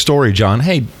same story, John.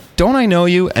 Hey, don't I know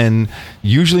you? And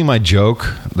usually my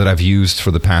joke that I've used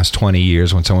for the past 20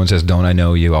 years, when someone says, don't I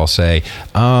know you, I'll say,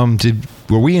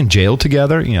 were we in jail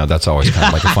together? That's always kind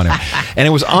of like a funny one. And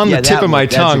it was on the tip of my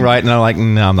tongue, right? And I'm like,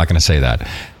 no, I'm not going to say that.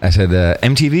 I said,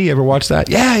 MTV, ever watch that?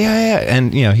 Yeah.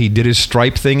 And, he did his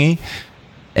stripe thingy.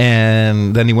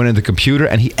 And then he went into the computer,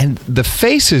 and the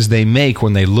faces they make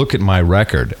when they look at my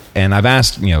record. And I've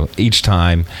asked, each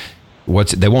time,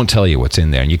 they won't tell you what's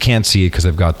in there. And you can't see it because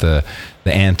they've got the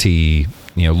anti...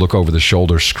 look over the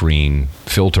shoulder screen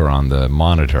filter on the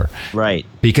monitor. Right.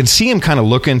 But you can see him kind of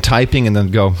looking, typing, and then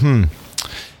go,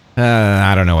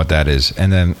 I don't know what that is.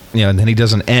 And then, and then he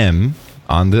does an M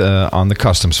on the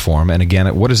customs form. And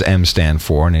again, what does M stand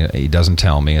for? And he doesn't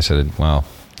tell me. I said, well,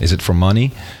 is it for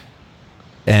money?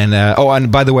 And,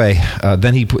 and by the way,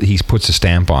 then he puts a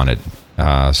stamp on it.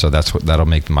 So that'll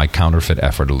make my counterfeit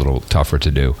effort a little tougher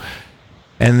to do.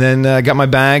 And then I got my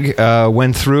bag,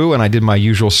 went through, and I did my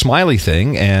usual smiley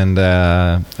thing, and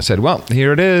I said, well,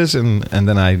 here it is. And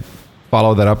then I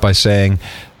followed that up by saying,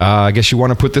 I guess you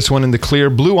want to put this one in the clear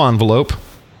blue envelope.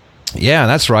 Yeah,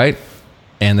 that's right.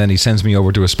 And then he sends me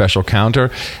over to a special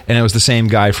counter, and it was the same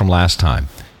guy from last time.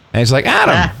 And he's like,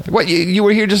 Adam, what? You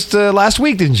were here just last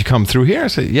week, didn't you come through here? I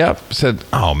said, yep. I said,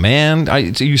 oh, man, are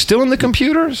you still in the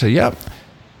computer? I said, yep.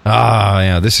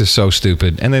 Yeah, this is so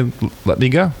stupid. And they let me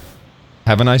go.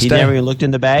 Have a nice day. He never even looked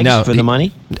in the bags for the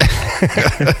money?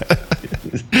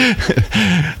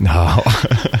 No.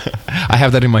 I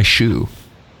have that in my shoe.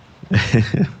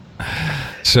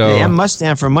 So M must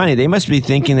stand for money. They must be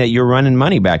thinking that you're running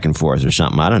money back and forth or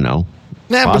something. I don't know.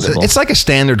 Yeah, but it's like a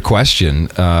standard question.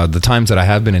 The times that I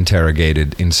have been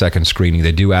interrogated in second screening,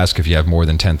 they do ask if you have more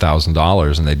than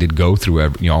 $10,000, and they did go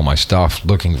through all my stuff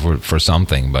looking for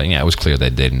something. But it was clear they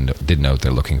didn't know what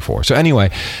they're looking for. So anyway,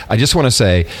 I just want to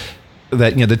say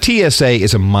that the TSA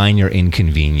is a minor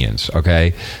inconvenience.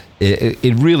 Okay,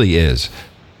 it really is.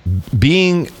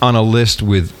 Being on a list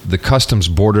with the Customs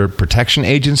Border Protection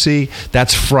Agency,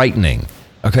 that's frightening.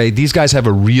 Okay, these guys have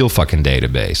a real fucking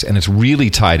database, and it's really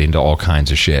tied into all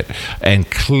kinds of shit. And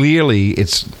clearly,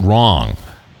 it's wrong.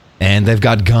 And they've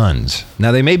got guns.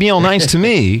 Now, they may be all nice to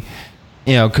me,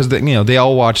 because they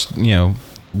all watch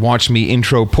me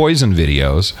intro poison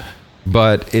videos,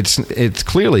 but it's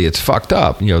clearly it's fucked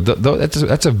up.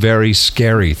 That's a very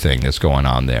scary thing that's going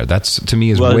on there. That's, to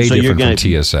me, is way different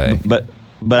from TSA. But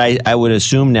I would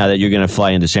assume now that you're going to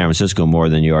fly into San Francisco more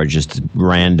than you are just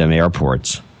random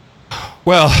airports.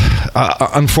 Well,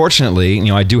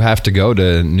 unfortunately, I do have to go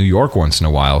to New York once in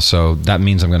a while, so that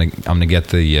means I'm gonna get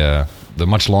the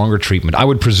much longer treatment. I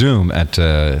would presume at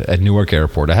Newark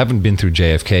Airport. I haven't been through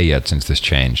JFK yet since this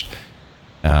changed,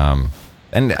 and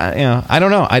I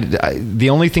don't know. The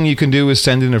only thing you can do is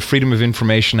send in a Freedom of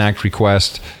Information Act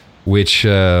request, which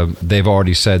they've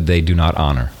already said they do not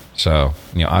honor. So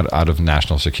out of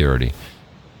national security.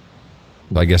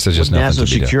 But I guess there's just nothing national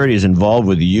to be security done. Is involved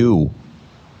with you.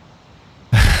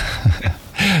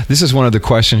 This is one of the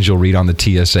questions you'll read on the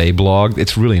TSA blog.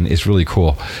 It's really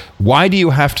cool. Why do you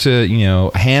have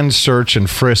to, hand search and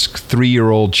frisk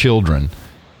 3-year-old children?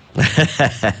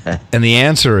 And the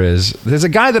answer is, there's a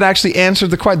guy that actually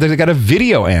answered the question. They got a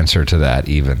video answer to that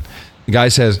even. The guy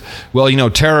says, well,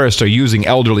 terrorists are using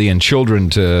elderly and children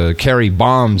to carry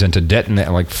bombs and to detonate.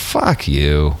 I'm like, fuck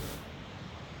you.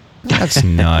 That's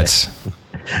nuts.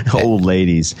 Old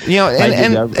ladies.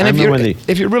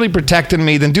 If you're really protecting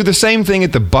me, then do the same thing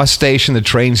at the bus station, the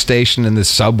train station, and the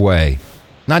subway.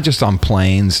 Not just on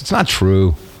planes. It's not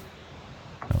true.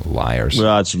 Liars.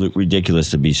 Well, it's ridiculous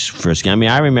to be frisky. I mean,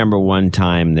 I remember one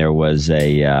time there was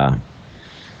a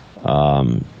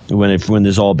when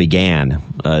this all began,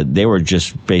 they were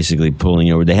just basically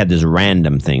pulling over. They had this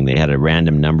random thing. They had a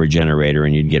random number generator,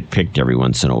 and you'd get picked every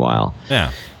once in a while.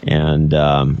 Yeah. And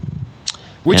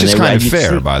which is kind of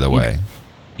fair, by the way.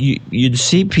 You'd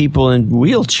see people in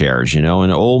wheelchairs, and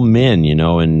old men,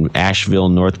 in Asheville,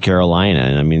 North Carolina.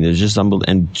 And I mean, there's just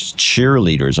and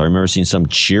cheerleaders. I remember seeing some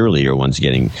cheerleader once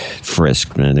getting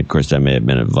frisked, and of course that may have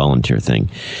been a volunteer thing.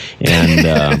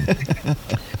 And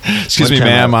excuse me,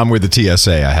 ma'am, I'm with the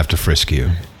TSA. I have to frisk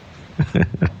you.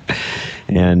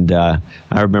 And I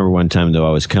remember one time though,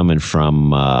 I was coming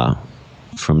from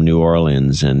New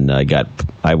Orleans, and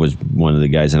I was one of the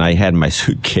guys, and I had my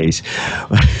suitcase.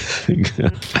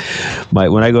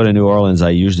 When I go to New Orleans,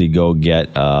 I usually go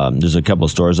get there's a couple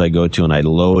of stores I go to, and I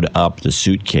load up the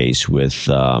suitcase with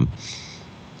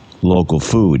local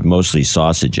food, mostly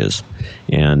sausages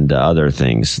and other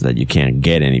things that you can't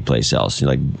get anyplace else.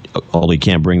 Although you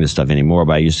can't bring this stuff anymore,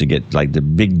 but I used to get like the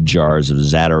big jars of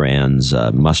Zatarain's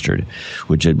mustard,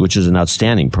 which is an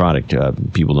outstanding product.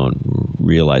 People don't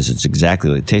realize it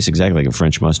tastes exactly like a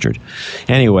French mustard.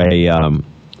 Anyway,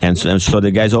 and so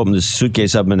the guys open the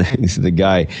suitcase up, and the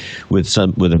guy with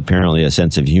apparently a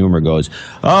sense of humor goes,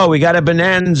 "Oh, we got a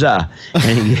bonanza,"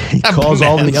 and he calls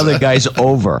all the other guys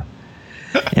over.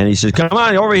 And he says, "Come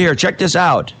on over here, check this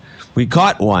out. We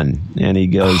caught one." And he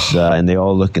goes, and they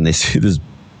all look, and they see this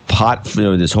pot,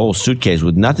 this whole suitcase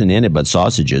with nothing in it but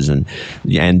sausages and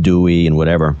andouille and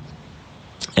whatever.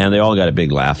 And they all got a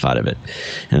big laugh out of it,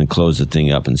 and closed the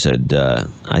thing up and said,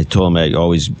 "I told him I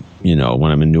always, when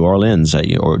I'm in New Orleans,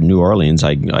 you load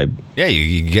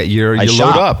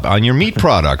up on your meat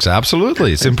products.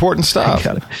 Absolutely, it's important stuff.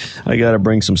 I got to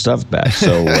bring some stuff back."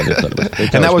 So,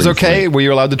 and that was okay. Funny. Were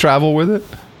you allowed to travel with it?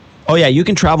 Oh yeah, you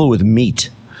can travel with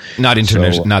meat. Not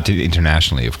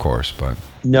internationally, of course, but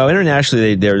no,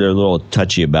 internationally they're a little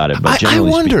touchy about it. But I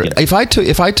wonder if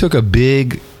I took a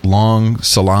big long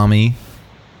salami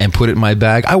and put it in my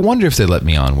bag, I wonder if they let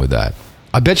me on with that.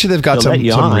 I bet you they've got some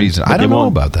reason. I don't know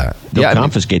about that. They'll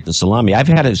confiscate the salami. I've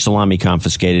had a salami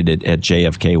confiscated at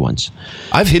JFK once.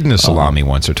 I've hidden a salami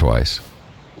once or twice.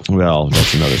 Well,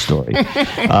 that's another story.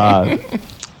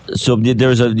 So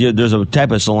there's a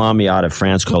type of salami out of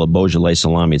France called a Beaujolais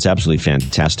salami. It's absolutely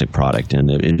fantastic product,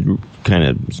 and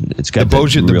it's got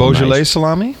the Beaujolais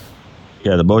salami.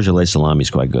 Yeah, the Beaujolais salami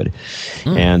is quite good.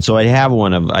 And so I have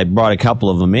I brought a couple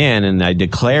of them in, and I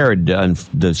declared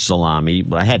the salami.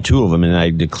 I had two of them, and I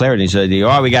declared, and he said,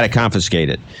 "Oh, we got to confiscate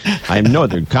it." I know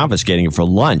they're confiscating it for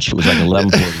lunch. It was like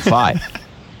 11:45.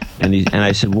 And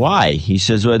I said, "Why?" He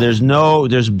says, "Well,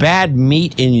 there's bad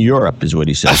meat in Europe," is what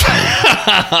he says to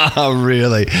me.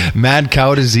 Really? Mad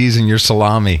cow disease in your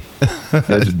salami.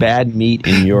 There's bad meat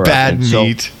in Europe. Bad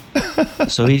meat.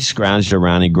 So he scrounged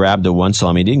around. He grabbed the one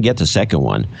salami. He didn't get the second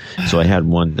one, so I had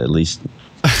one at least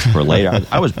for later.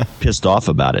 I was pissed off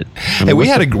about it. Hey, we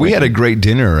had a great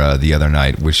dinner the other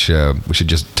night, which we should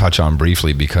just touch on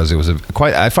briefly because it was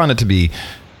I found it to be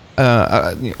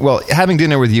having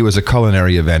dinner with you is a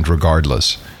culinary event,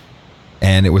 regardless.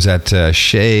 and it was at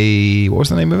Shea. What was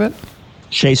the name of it?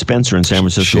 Shea Spencer in San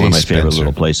Francisco, one of my favorite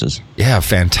little places. Yeah,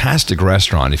 fantastic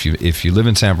restaurant. If you live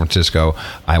in San Francisco,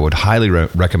 I would highly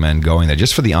recommend going there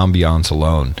just for the ambiance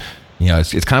alone. You know,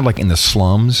 it's kind of like in the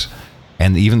slums,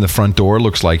 and even the front door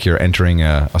looks like you're entering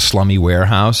a slummy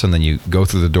warehouse, and then you go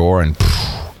through the door, and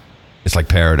it's like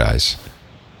paradise.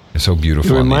 It's so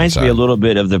beautiful. It reminds me a little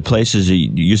bit of the places that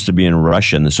used to be in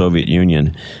Russia and the Soviet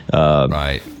Union.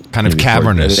 Right, kind of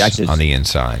cavernous on the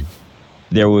inside.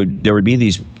 There would be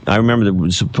these. I remember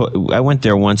I went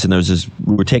there once, and there was this.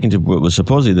 We were taken to what was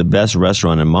supposedly the best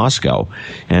restaurant in Moscow,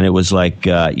 and it was like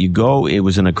you go. It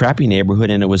was in a crappy neighborhood,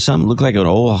 and it was looked like an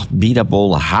old beat up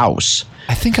old house.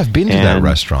 I think I've been to that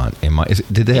restaurant.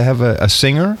 Did they have a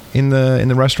singer in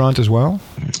the restaurant as well?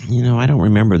 You know, I don't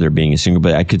remember there being a singer,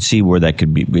 but I could see where that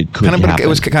could be. It could happen. It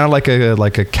was kind of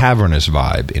like a cavernous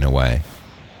vibe in a way.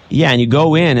 Yeah, and you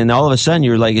go in, and all of a sudden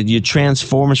you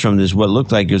transforms from this what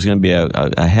looked like it was going to be a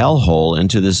hellhole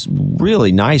into this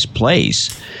really nice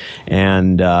place.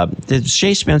 And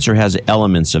Shea Spencer has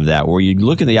elements of that, where you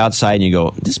look at the outside and you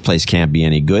go, "This place can't be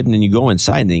any good," and then you go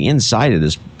inside, and the inside of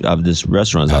this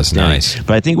restaurant is outstanding. Nice.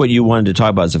 But I think what you wanted to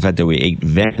talk about is the fact that we ate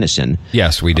venison.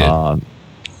 Yes, we did.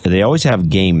 They always have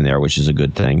game there, which is a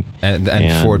good thing. And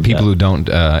for people who don't,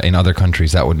 in other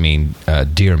countries, that would mean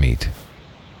deer meat.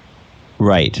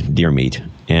 Right, deer meat.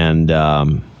 And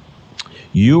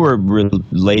you were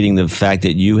relating the fact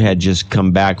that you had just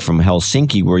come back from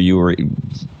Helsinki, where you were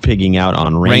pigging out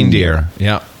on reindeer.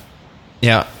 Yeah.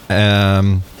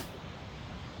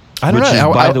 I don't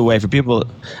know. By the way, for people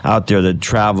out there that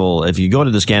travel, if you go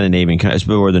to the Scandinavian countries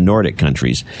or the Nordic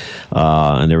countries,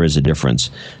 and there is a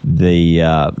difference, they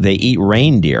eat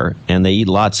reindeer, and they eat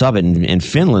lots of it. In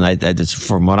Finland,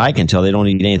 from what I can tell, they don't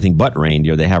eat anything but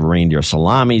reindeer. They have reindeer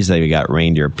salamis, they got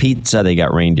reindeer pizza, they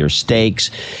got reindeer steaks,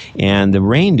 and the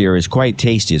reindeer is quite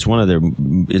tasty. It's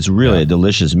really a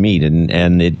delicious meat,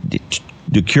 and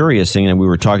the curious thing, and we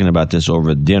were talking about this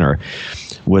over dinner,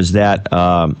 was that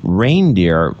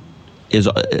reindeer is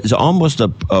almost a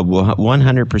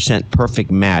 100%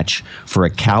 perfect match for a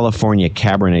California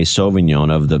Cabernet Sauvignon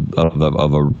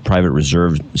of a private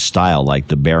reserve style, like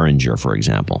the Beringer, for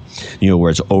example. You know,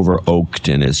 where it's over oaked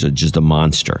and it's just a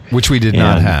monster. Which we did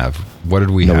not have. What did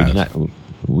we have? We did not.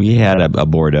 We had a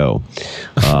Bordeaux.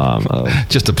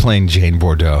 Just a plain Jane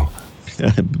Bordeaux.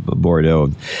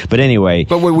 Bordeaux. But anyway,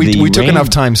 we took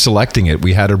enough time selecting it.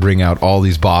 We had to bring out all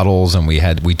these bottles, and we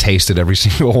tasted every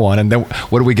single one. And then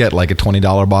what did we get? Like a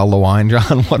 $20 bottle of wine,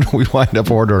 John? What did we wind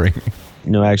up ordering?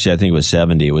 No, actually, I think it was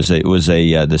 $70. It was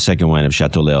the second wine of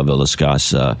Chateau Léo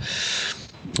Villascas.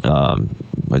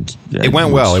 It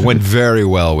went well. It went very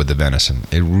well with the venison.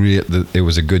 It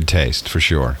was a good taste for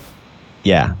sure.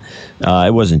 Yeah.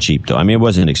 It wasn't cheap, though. I mean, it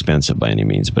wasn't expensive by any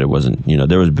means, but it wasn't,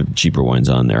 there was cheaper wines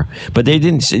on there. But they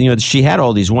didn't, she had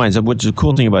all these wines. What's the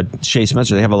cool thing about Shea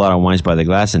Spencer, they have a lot of wines by the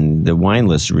glass, and the wine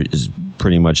list is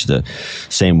pretty much the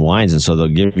same wines, and so they'll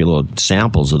give you little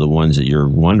samples of the ones that you're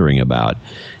wondering about.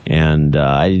 And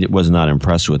I was not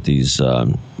impressed with these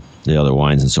the other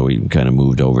wines, and so we kind of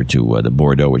moved over to the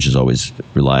Bordeaux, which is always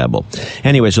reliable.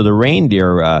 Anyway, so the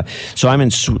reindeer. So I'm in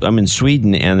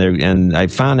Sweden, and I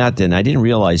found out that, and I didn't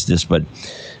realize this, but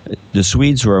the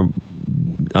Swedes were,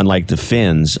 unlike the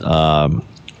Finns, are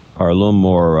a little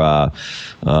more, I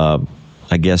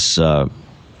guess,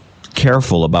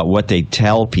 careful about what they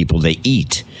tell people they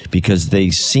eat, because they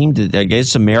seem to. I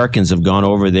guess Americans have gone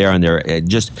over there and they're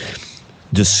just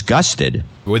disgusted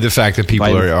with the fact that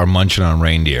people are munching on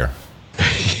reindeer.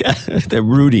 Yeah, they're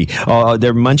Rudy. Oh,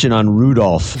 they're munching on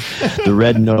Rudolph, the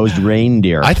red-nosed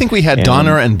reindeer. I think we had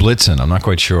Donner and Blitzen. I'm not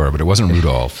quite sure, but it wasn't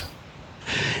Rudolph.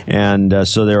 And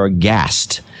so they're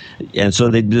aghast. And so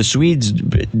the Swedes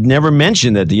never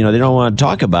mention that, they don't want to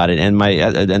talk about it. And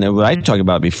what I talked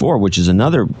about before, which is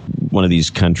another one of these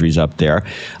countries up there,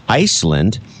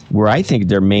 Iceland, where I think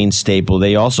their main staple,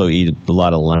 they also eat a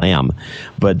lot of lamb,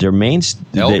 but their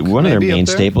one of their main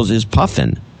staples is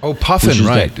puffin. Oh, puffin,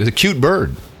 right. It's a cute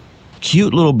bird.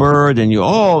 Cute little bird, and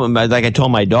like I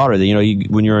told my daughter, that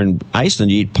when you're in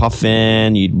Iceland, you eat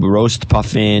puffin, you eat roast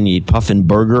puffin, you eat puffin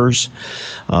burgers.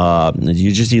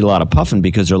 You just eat a lot of puffin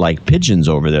because they're like pigeons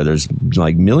over there. There's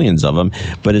like millions of them,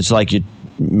 but it's like you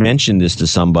mention this to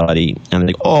somebody, and they're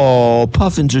like, "Oh,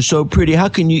 puffins are so pretty. How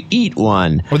can you eat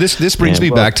one?" Well, this brings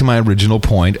me back to my original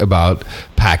point about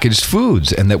packaged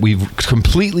foods, and that we've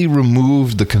completely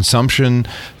removed the consumption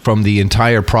from the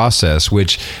entire process,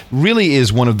 which really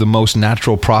is one of the most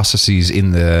natural processes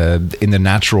in the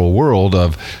natural world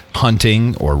of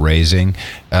hunting or raising,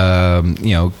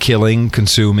 killing,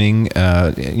 consuming,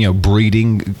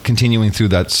 breeding, continuing through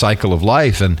that cycle of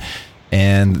life. And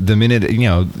And the minute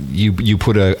you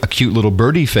put a cute little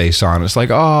birdie face on, it's like,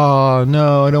 oh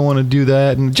no, I don't want to do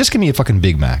that, and just give me a fucking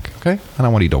Big Mac, okay? I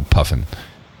don't want to eat no puffin,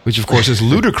 which of course is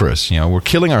ludicrous. We're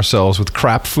killing ourselves with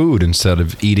crap food instead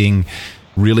of eating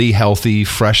really healthy,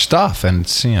 fresh stuff, and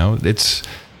it's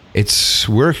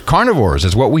we're carnivores.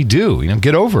 It's what we do.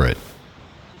 Get over it.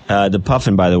 The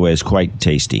puffin, by the way, is quite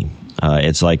tasty.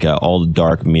 It's like all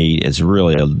dark meat. It's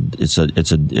really a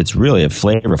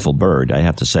flavorful bird, I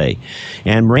have to say.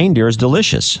 And reindeer is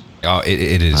delicious. Oh,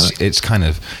 it is.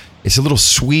 It's a little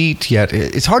sweet, yet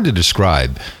it's hard to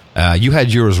describe. You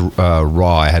had yours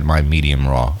raw. I had mine medium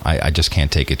raw. I just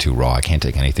can't take it too raw. I can't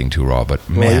take anything too raw. But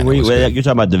man, you're talking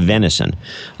about the venison.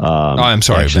 I'm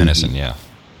sorry, actually, venison. Yeah.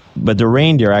 But the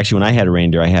reindeer, actually, when I had a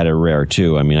reindeer, I had a rare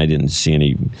too. I mean, I didn't see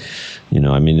any,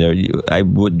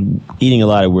 eating a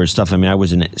lot of weird stuff. I mean, I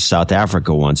was in South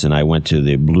Africa once, and I went to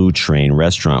the Blue Train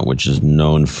restaurant, which is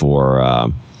known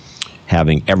for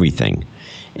having everything.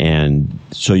 And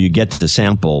so you get to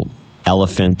sample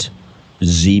elephant,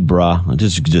 zebra. I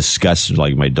just discuss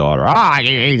like my daughter. I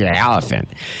can eat an elephant.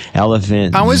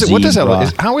 Elephant. How is it? Zebra, What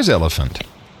does how is elephant?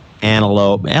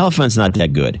 Antelope. Elephant's not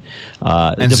that good.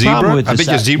 And zebra? I bet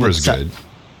your zebra's good.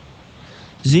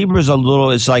 Zebra's a little.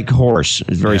 It's like horse.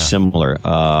 It's very similar.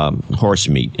 Horse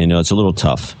meat. It's a little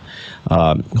tough.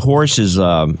 Horse is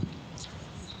talking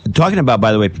about.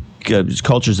 By the way,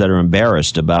 cultures that are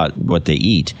embarrassed about what they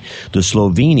eat. The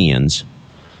Slovenians.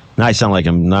 Now I sound like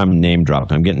I'm name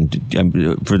dropped. For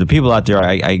the people out there.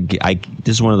 I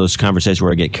this is one of those conversations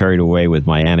where I get carried away with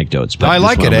my anecdotes. But I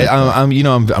like it.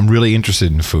 I'm really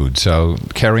interested in food. So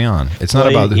carry on. It's not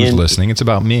about who's listening. It's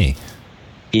about me.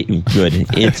 Good.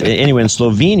 Anyway, in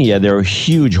Slovenia, they're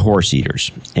huge horse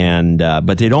eaters, and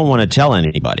but they don't want to tell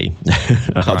anybody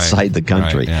outside the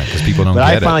country. Right, yeah, because people don't. But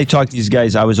get I finally talked these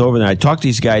guys. I was over there. I talked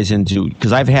these guys into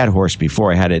because I've had horse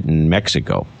before. I had it in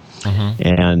Mexico,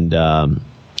 and.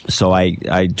 So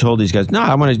I told these guys, no,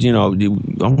 I want to,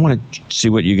 I want to see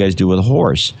what you guys do with a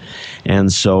horse.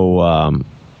 And so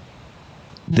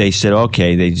they said,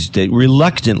 okay. They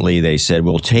reluctantly, they said,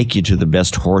 we'll take you to the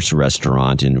best horse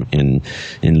restaurant in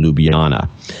Ljubljana.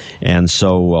 And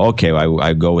so, okay,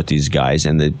 I go with these guys,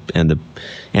 and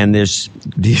there's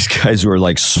these guys who are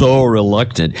like so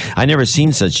reluctant. I never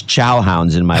seen such chow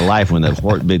hounds in my life when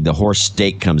the horse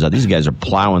steak comes out. These guys are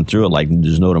plowing through it like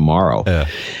there's no tomorrow. Yeah.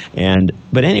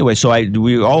 But anyway, so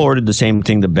we all ordered the same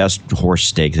thing, the best horse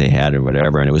steak they had or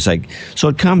whatever, and it was like, so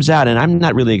it comes out, and I'm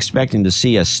not really expecting to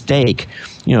see a steak,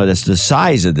 that's the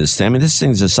size of this thing. I mean, this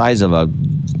thing's the size of a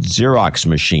Xerox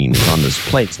machine on this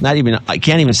plate. It's not even, I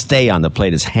can't even stay on the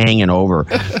plate. It's hanging over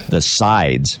the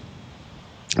sides.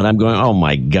 And I'm going, oh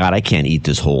my God, I can't eat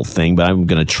this whole thing, but I'm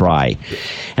going to try.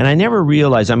 And I never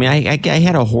realized, I mean, I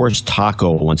had a horse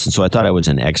taco once, and so I thought I was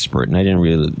an expert, and I didn't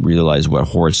really realize what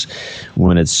horse,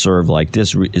 when it's served like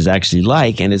this, is actually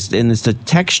like. And it's the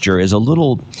texture is a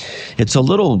little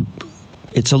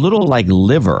like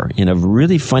liver in a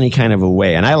really funny kind of a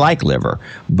way. And I like liver,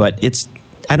 but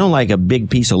I don't like a big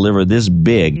piece of liver this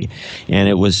big. And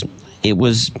it was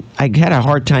I had a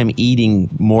hard time eating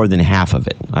more than half of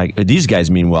it. These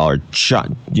guys, meanwhile, are shot.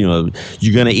 You're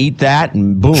going to eat that,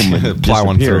 and boom, and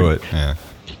plowing through it. Yeah.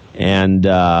 And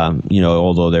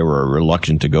although they were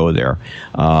reluctant to go there,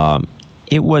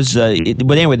 it was.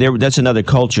 But anyway, that's another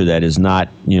culture that is not.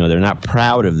 They're not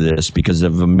proud of this because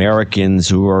of Americans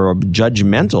who are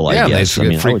judgmental. I guess.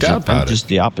 They get freaked out about it. Just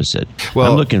the opposite.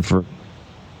 Well, I'm looking for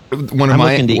one of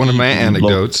my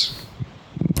anecdotes.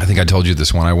 I think I told you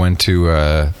this one.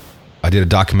 I did a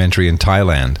documentary in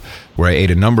Thailand where I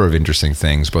ate a number of interesting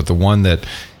things, but the one that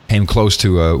came close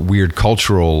to a weird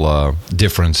cultural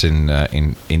difference in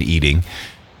eating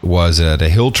was the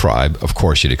Hill tribe. Of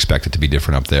course, you'd expect it to be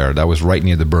different up there. That was right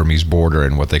near the Burmese border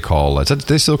in what they call,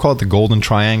 they still call it the Golden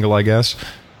Triangle, I guess?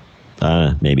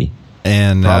 Maybe.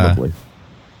 And probably.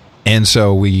 And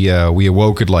so we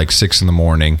awoke at like 6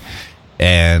 a.m,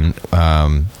 and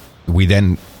we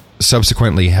then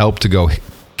subsequently helped to go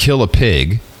kill a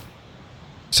pig.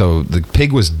 So the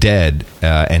pig was dead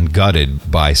and gutted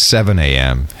by 7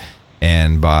 a.m.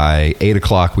 And by 8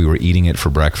 o'clock we were eating it for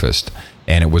breakfast.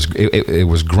 And it was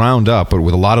ground up, but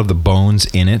with a lot of the bones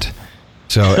in it.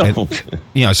 So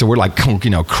so we're like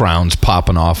crowns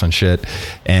popping off and shit.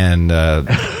 And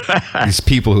these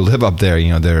people who live up there,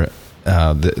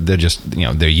 they're just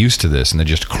they're used to this, and they're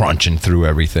just crunching through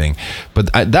everything.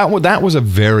 But that was a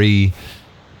very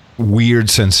weird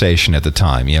sensation at the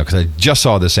time, because I just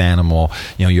saw this animal.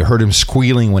 You heard him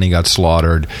squealing when he got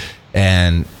slaughtered,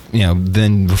 and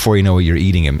then before you know it, you're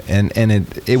eating him, and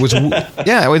it was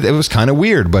it was kind of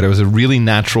weird, but it was a really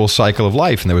natural cycle of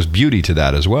life, and there was beauty to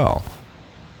that as well.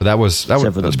 But that's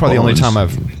probably the only time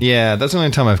that's the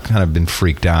only time I've kind of been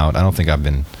freaked out. I don't think I've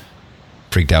been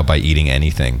freaked out by eating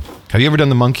anything. Have you ever done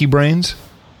the monkey brains?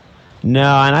 No,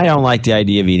 and I don't like the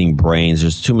idea of eating brains.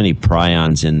 There's too many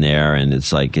prions in there, and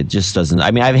it's like it just doesn't.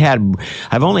 I mean,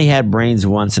 I've only had brains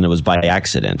once, and it was by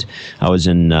accident. I was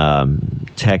in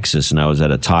Texas, and I was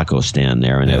at a taco stand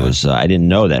there, and it was I didn't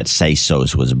know that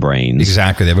sesos was brains.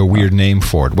 Exactly, they have a weird name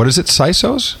for it. What is it?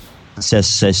 Sesos?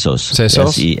 Sesos.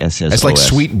 Sesos. It's like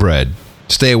sweetbread.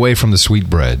 Stay away from the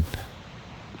sweetbread.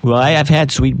 Well, I've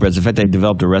had sweetbreads. In fact, I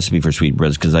developed a recipe for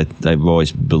sweetbreads because I've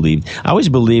always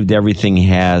believed everything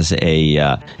has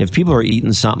a. If people are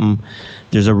eating something,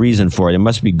 there's a reason for it. It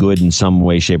must be good in some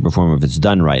way, shape, or form if it's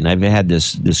done right. And I've had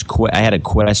I had a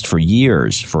quest for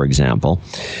years, for example,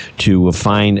 to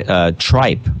find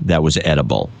tripe that was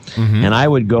edible. Mm-hmm. And I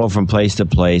would go from place to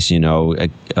place,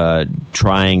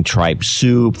 trying tripe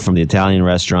soup from the Italian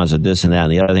restaurants, or this and that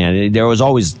and the other thing. There was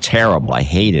always terrible. I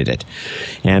hated it,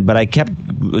 but I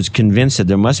was convinced that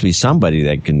there must be somebody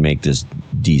that can make this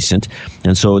decent.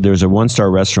 And so there's a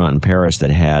one-star restaurant in Paris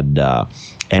that had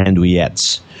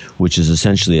andouillettes, which is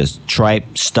essentially a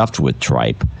tripe stuffed with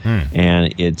tripe,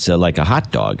 and it's like a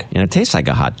hot dog, and it tastes like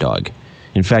a hot dog.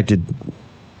 In fact, it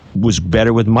was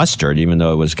better with mustard, even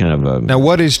though it was kind of a... Now,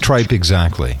 what is tripe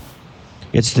exactly?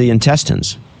 It's the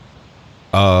intestines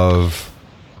of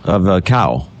a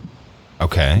cow.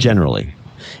 Okay. Generally.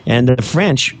 And the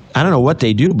French, I don't know what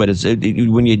they do, but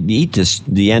when you eat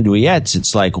the andouillettes,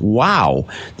 it's like, wow,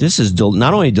 this is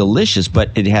not only delicious, but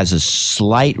it has a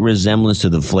slight resemblance to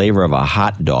the flavor of a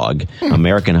hot dog,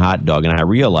 American hot dog. And I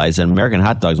realized that American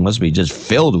hot dogs must be just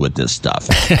filled with this stuff.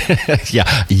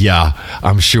 Yeah,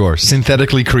 I'm sure.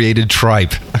 Synthetically created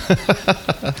tripe.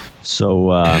 So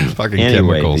fucking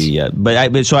anyway,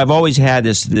 chemicals. So I've always had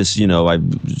this.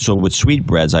 So with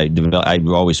sweetbreads, I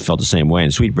always felt the same way.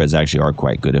 And sweetbreads actually are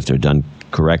quite good if they're done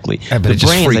correctly. Yeah, but it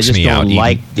just freaks me out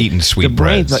eating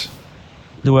sweetbreads.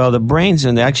 Well, the brains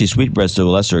and actually sweetbreads to a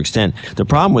lesser extent. The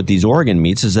problem with these organ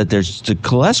meats is that there's the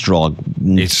cholesterol.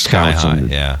 It's sky high.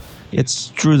 Yeah. It's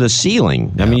through the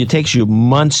ceiling. I mean, it takes you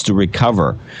months to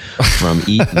recover from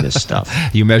eating this stuff.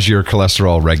 You measure your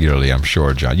cholesterol regularly, I'm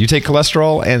sure, John. You take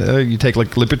cholesterol and you take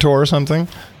like Lipitor or something?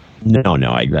 No.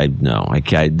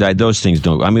 Those things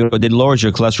don't. I mean, it lowers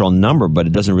your cholesterol number, but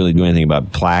it doesn't really do anything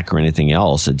about plaque or anything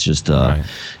else. It's just,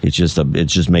 it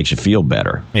just makes you feel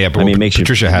better. Yeah, but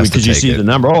Patricia has to take it. Because you see the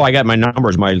number. Oh, I got my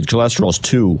numbers. My cholesterol's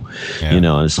 2. Yeah.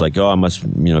 And it's like, I must,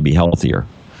 be healthier.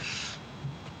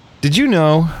 Did you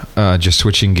know, just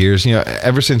switching gears,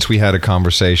 ever since we had a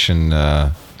conversation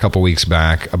a couple weeks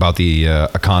back about the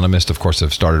Economist, of course,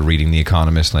 I've started reading the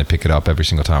Economist, and I pick it up every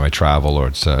single time I travel or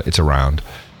it's around.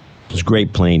 It's a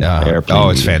great plane, airplane. Oh,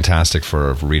 it's fantastic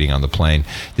for reading on the plane.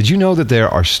 Did you know that there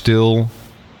are still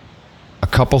a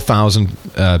couple thousand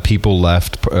people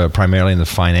left, primarily in the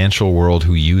financial world,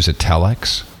 who use a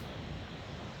telex?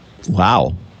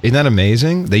 Wow. Isn't that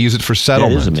amazing? They use it for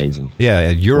settlement. That is amazing.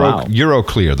 Yeah,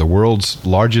 Euroclear, the world's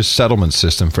largest settlement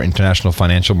system for international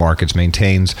financial markets,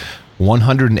 maintains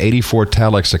 184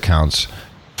 telex accounts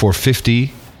for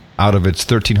 50 out of its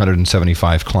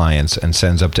 1,375 clients and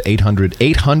sends up to 800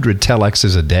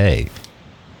 telexes a day.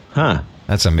 Huh.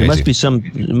 That's amazing.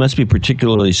 It must be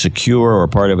particularly secure or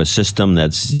part of a system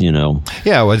that's,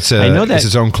 Yeah, well, it's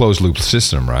its own closed loop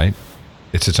system, right?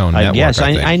 It's its own network. Yes,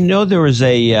 I think. I know there was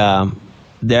a...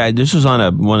 this was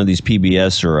on one of these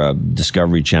PBS or a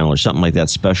Discovery Channel or something like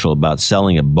that special about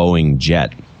selling a Boeing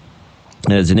jet.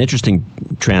 And it's an interesting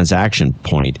transaction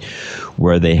point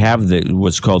where they have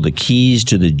what's called the keys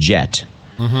to the jet.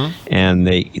 Mm-hmm. And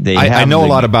I know a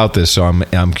lot about this, so I'm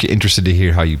interested to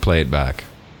hear how you play it back.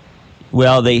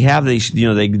 Well, they have these,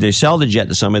 they sell the jet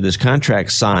to somebody, this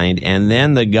contract signed, and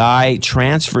then the guy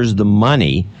transfers the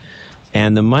money.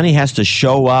 And the money has to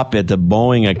show up at the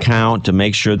Boeing account to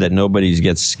make sure that nobody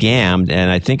gets scammed.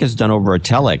 And I think it's done over a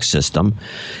telex system.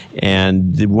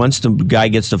 And once the guy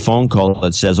gets the phone call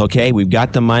that says, okay, we've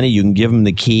got the money, you can give him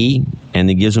the key. And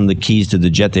it gives them the keys to the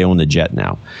jet. They own the jet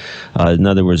now. In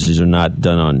other words, these are not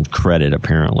done on credit,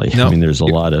 apparently. No. I mean, there's a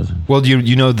lot of... Well,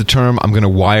 you know the term, I'm going to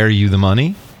wire you the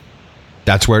money?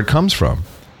 That's where it comes from.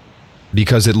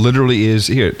 Because it literally is,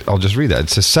 here, I'll just read that.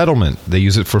 It's a settlement. They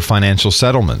use it for financial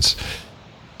settlements.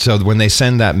 So when they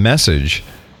send that message,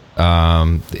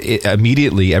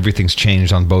 immediately everything's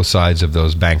changed on both sides of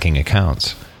those banking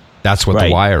accounts. That's what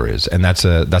the wire is. And that's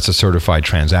a certified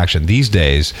transaction. These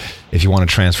days, if you want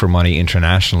to transfer money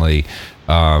internationally,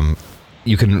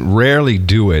 you can rarely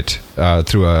do it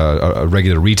through a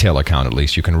regular retail account, at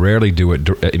least. You can rarely do it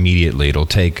immediately. It'll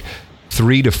take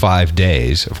 3 to 5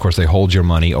 days. Of course, they hold your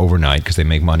money overnight because they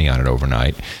make money on it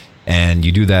overnight. And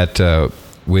you do that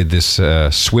with this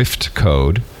SWIFT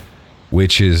code,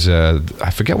 which is, I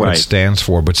forget what it stands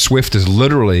for, but SWIFT is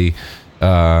literally,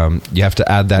 you have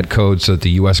to add that code so that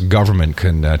the U.S. government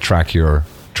can track your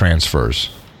transfers.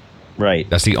 Right.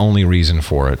 That's the only reason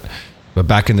for it. But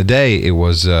back in the day, it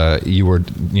was, you were,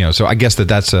 so I guess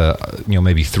that's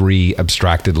maybe 3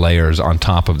 abstracted layers on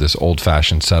top of this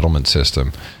old-fashioned settlement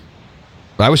system.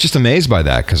 But I was just amazed by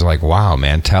that because, like, wow,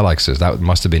 man, telexes. That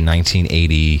must have been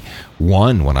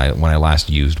 1981 when I last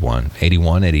used one.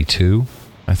 81, 82,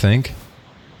 I think.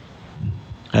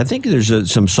 I think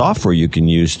there's some software you can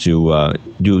use to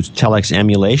do telex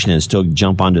emulation and still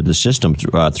jump onto the system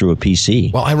through a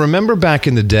PC. Well, I remember back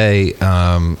in the day,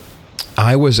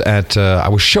 I was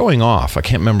showing off. I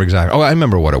can't remember exactly. Oh, I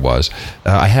remember what it was.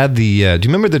 I had the. Do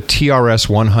you remember the TRS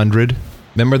 100?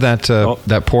 Remember that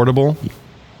that portable?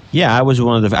 Yeah, I was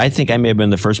one of the. I think I may have been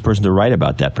the first person to write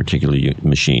about that particular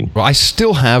machine. Well, I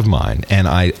still have mine, and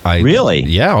I really,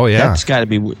 yeah, oh yeah, that's got to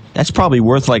be. That's probably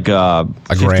worth like a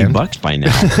 $50 by now.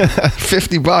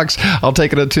 $50. I'll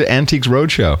take it to Antiques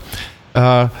Roadshow.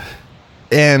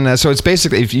 And so it's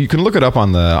basically, if you can look it up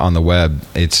on the web,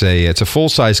 it's a full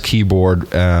size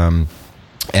keyboard, and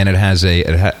it has a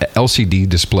LCD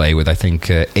display with I think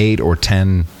 8 or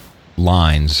 10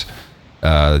 lines.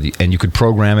 And you could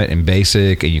program it in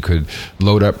BASIC, and you could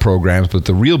load up programs. But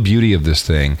the real beauty of this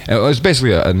thing, it was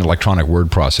basically an electronic word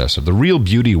processor. The real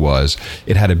beauty was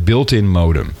it had a built-in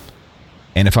modem.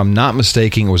 And if I'm not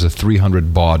mistaken, it was a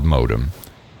 300 baud modem.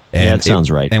 And yeah, that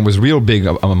sounds right. And was real big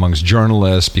amongst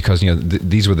journalists because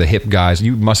these were the hip guys.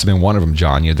 You must have been one of them,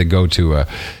 John. They'd go to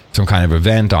some kind of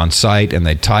event on site, and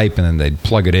they'd type, and then they'd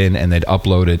plug it in, and they'd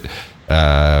upload it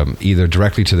either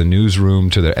directly to the newsroom,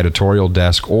 to the editorial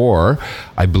desk, or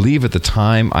I believe at the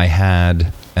time I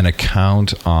had an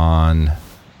account on,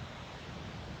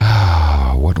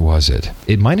 what was it?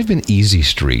 It might have been Easy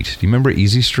Street. Do you remember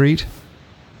Easy Street?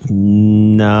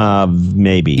 Nah,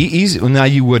 maybe. No,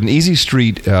 you wouldn't. Easy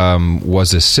Street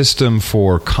was a system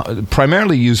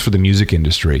primarily used for the music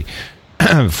industry,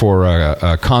 for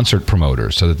concert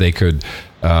promoters, so that they could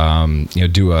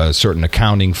do certain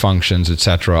accounting functions,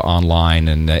 etc., online.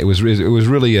 And it was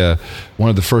really one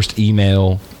of the first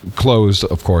closed,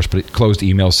 of course, but closed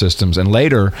email systems. And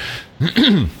later,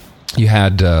 you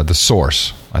had the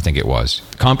Source, I think it was.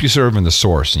 CompuServe and the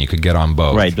Source, and you could get on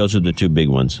both. Right, those are the 2 big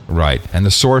ones. Right, and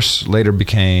the Source later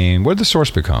became... What did the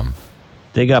Source become?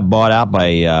 They got bought out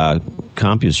by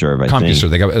CompuServe, I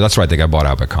think. That's right, they got bought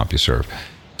out by CompuServe.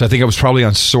 So I think it was probably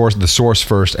on the Source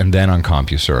first and then on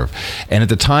CompuServe. And at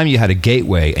the time, you had a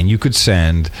gateway, and you could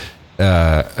send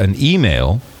an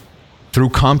email through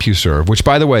CompuServe, which,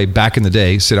 by the way, back in the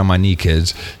day, sit on my knee,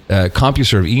 kids,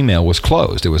 CompuServe email was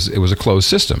closed. It was a closed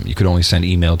system. You could only send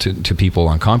email to people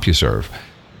on CompuServe.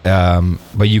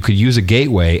 But you could use a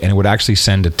gateway, and it would actually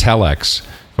send a telex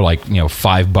for like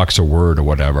 $5 a word or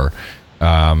whatever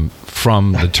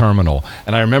from the terminal.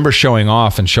 And I remember showing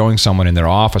off and showing someone in their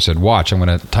office, said, watch, I'm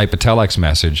going to type a telex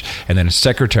message. And then a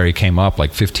secretary came up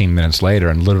like 15 minutes later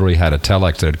and literally had a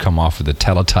telex that had come off of the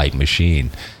teletype machine.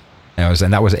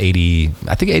 And that was 81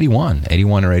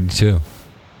 or 82.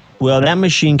 Well, that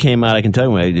machine came out, I can tell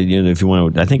you, if you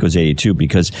want to, I think it was 82,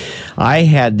 because I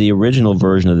had the original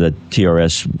version of the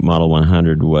TRS Model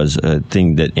 100 was a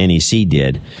thing that NEC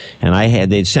did.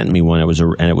 And they'd sent me one,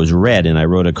 and it was red, and I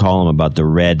wrote a column about the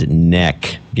red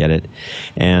neck, get it?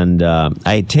 And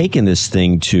I had taken this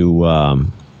thing to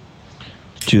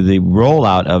the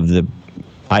rollout of the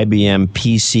IBM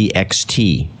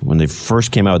PCXT. When they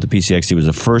first came out with the PCXT, it was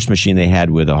the first machine they had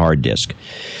with a hard disk.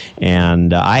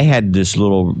 And I had this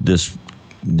little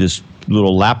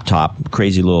laptop,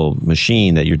 crazy little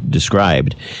machine that you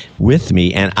described with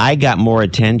me, and I got more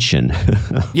attention.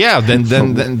 Yeah, than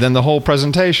the whole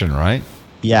presentation, right?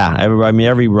 Yeah,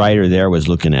 every writer there was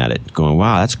looking at it, going,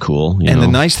 "Wow, that's cool." The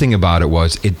nice thing about it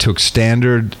was it took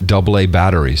standard AA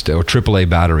batteries or AAA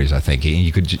batteries. I think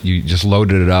you just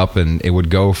loaded it up and it would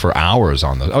go for hours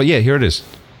on those. Oh yeah, here it is.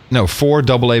 No, 4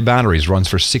 AA batteries runs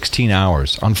for 16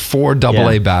 hours on 4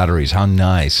 AA batteries. How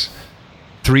nice!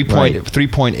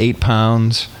 3.8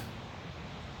 pounds,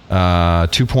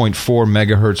 2.4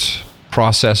 megahertz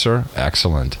processor.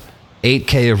 Excellent.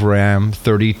 8K of RAM,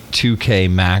 32K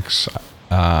max.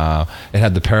 It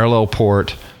had the parallel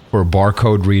port for a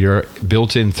barcode reader,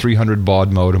 built-in 300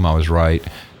 baud modem, I was right,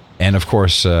 and of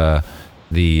course the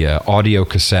audio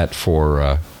cassette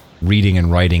for reading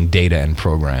and writing data and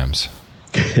programs.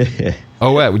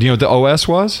 OS, do you know what the OS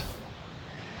was?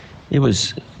 It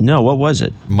was, no, what was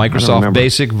it? Microsoft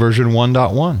Basic version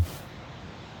 1.1.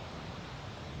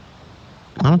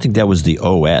 I don't think that was the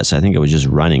OS. I think it was just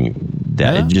running.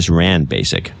 It just ran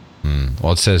Basic.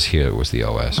 Well, it says here it was the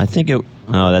OS. I think it.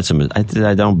 Oh, I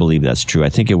don't believe that's true. I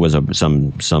think it was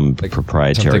some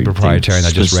proprietary something proprietary thing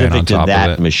that just ran on specific to top that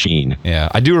of it. machine. Yeah,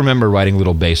 I do remember writing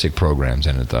little basic programs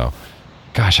in it, though.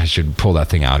 Gosh, I should pull that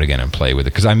thing out again and play with it,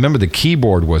 because I remember the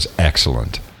keyboard was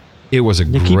excellent. It was a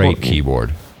great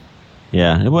keyboard.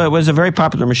 Yeah, it was a very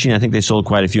popular machine. I think they sold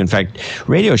quite a few. In fact,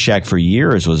 Radio Shack for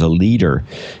years was a leader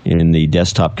in the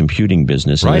desktop computing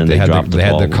business. Right, and they then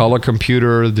had the color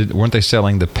computer. Weren't they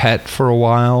selling the PET for a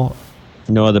while?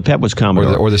 No, the PET was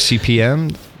Commodore. Or the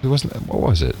CPM? What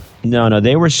was it? No,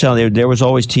 they were selling. There was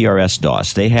always TRS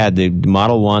DOS. They had the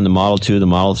Model 1, the Model 2, the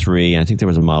Model 3, and I think there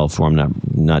was a Model 4. I'm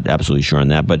not absolutely sure on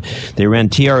that. But they ran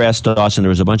TRS DOS, and there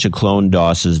was a bunch of clone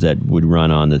DOSes that would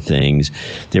run on the things.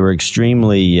 They were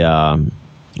extremely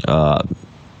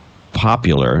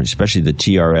popular, especially the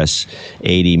TRS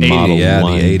 80 Model 1. Yeah,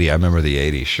 the 80. I remember the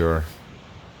 80, sure.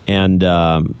 And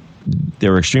they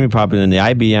were extremely popular. And the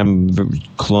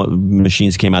IBM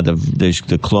machines came out,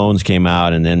 the clones came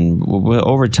out, and then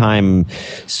over time,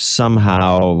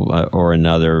 somehow or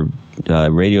another,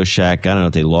 Radio Shack, I don't know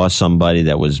if they lost somebody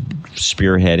that was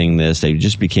spearheading this. They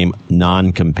just became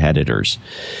non-competitors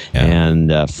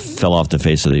and fell off the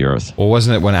face of the earth. Well,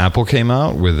 wasn't it when Apple came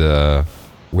out with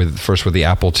the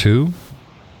Apple II?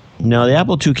 No, the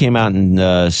Apple II came out in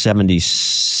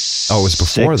 76. Oh, it was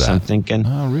before that. I'm thinking.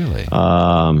 Oh, really?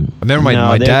 I remember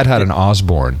my dad had an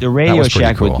Osborne. The Radio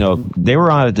Shack cool. they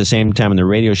were on at the same time, and the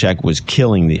Radio Shack was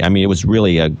killing the. I mean, it was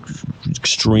really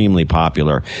extremely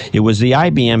popular. It was the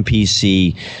IBM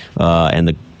PC and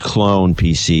the clone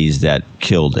PCs that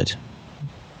killed it.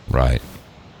 Right.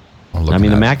 I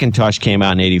mean, the Macintosh came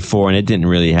out in '84, and it didn't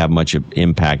really have much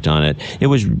impact on it. It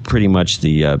was pretty much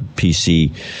the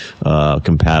PC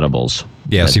compatibles.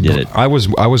 Yeah, see, I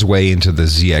was way into the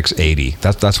ZX80.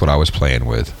 That's what I was playing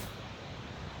with.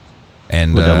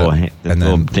 And that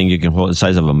little thing you can hold the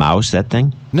size of a mouse. That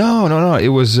thing? No. It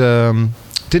was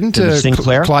didn't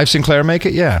Sinclair? Clive Sinclair make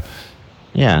it? Yeah.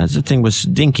 Yeah, the thing was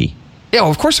dinky. Yeah,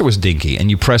 well, of course it was dinky, and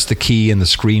you press the key, and the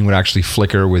screen would actually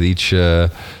flicker with each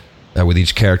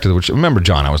character. Which, remember,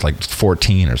 John, I was like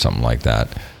 14 or something like that.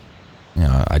 You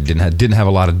know, I didn't have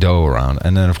a lot of dough around.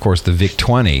 And then, of course, the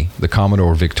VIC-20, the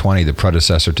Commodore VIC-20, the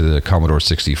predecessor to the Commodore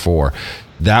 64,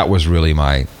 that was really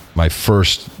my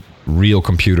first real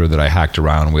computer that I hacked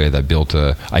around with. I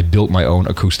built my own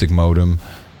acoustic modem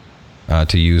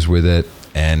to use with it,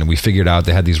 and we figured out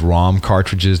they had these ROM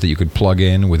cartridges that you could plug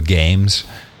in with games,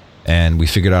 and we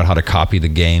figured out how to copy the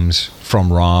games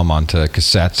from ROM onto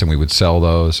cassettes, and we would sell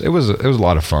those. It was a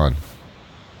lot of fun.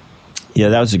 Yeah,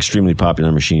 that was an extremely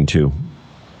popular machine too.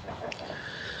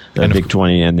 The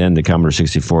VIC-20 and then the Commodore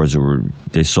 64s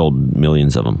they sold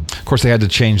millions of them. Of course, they had to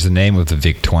change the name of the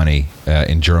VIC-20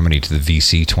 in Germany to the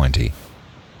VC-20.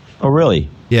 Oh, really?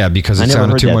 Yeah, because it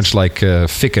sounded too much like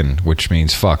Ficken, which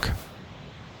means fuck.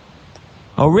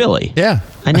 Oh, really? Yeah.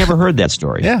 I never heard that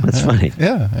story. Yeah. That's funny.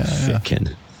 Yeah.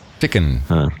 Ficken.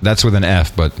 Ficken. That's with an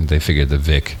F, but they figured the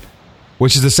Vic.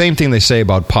 Which is the same thing they say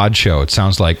about Pod Show. It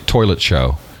sounds like toilet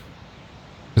show.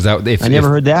 I never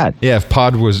heard that. Yeah,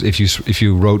 if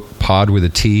you wrote pod with a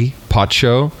T, pot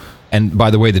show, and by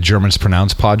the way, the Germans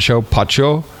pronounce pod show, pot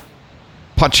show.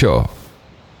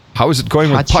 How is it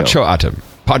going with pot show atom?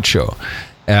 Pod show.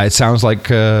 It sounds like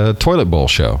a toilet bowl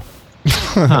show.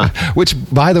 Which,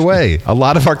 by the way, a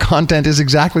lot of our content is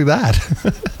exactly that.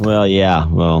 Well, yeah.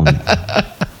 Well,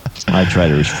 I try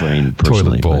to refrain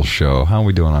personally. Toilet bowl show. How are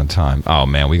we doing on time? Oh,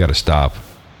 man, we got to stop.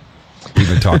 We've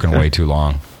been talking way too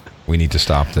long. We need to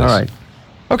stop this. All right.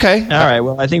 Okay. All right.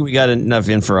 Well, I think we got enough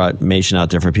information out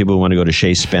there for people who want to go to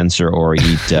Shea Spencer or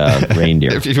eat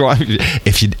reindeer.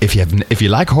 If you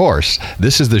like horse,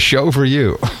 this is the show for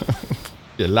you.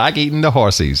 You like eating the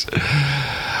horsies.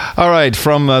 All right.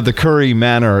 From the Curry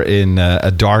Manor in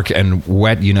a dark and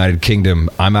wet United Kingdom,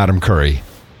 I'm Adam Curry.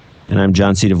 And I'm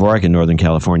John C. Dvorak in Northern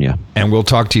California. And we'll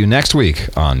talk to you next week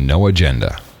on No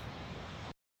Agenda.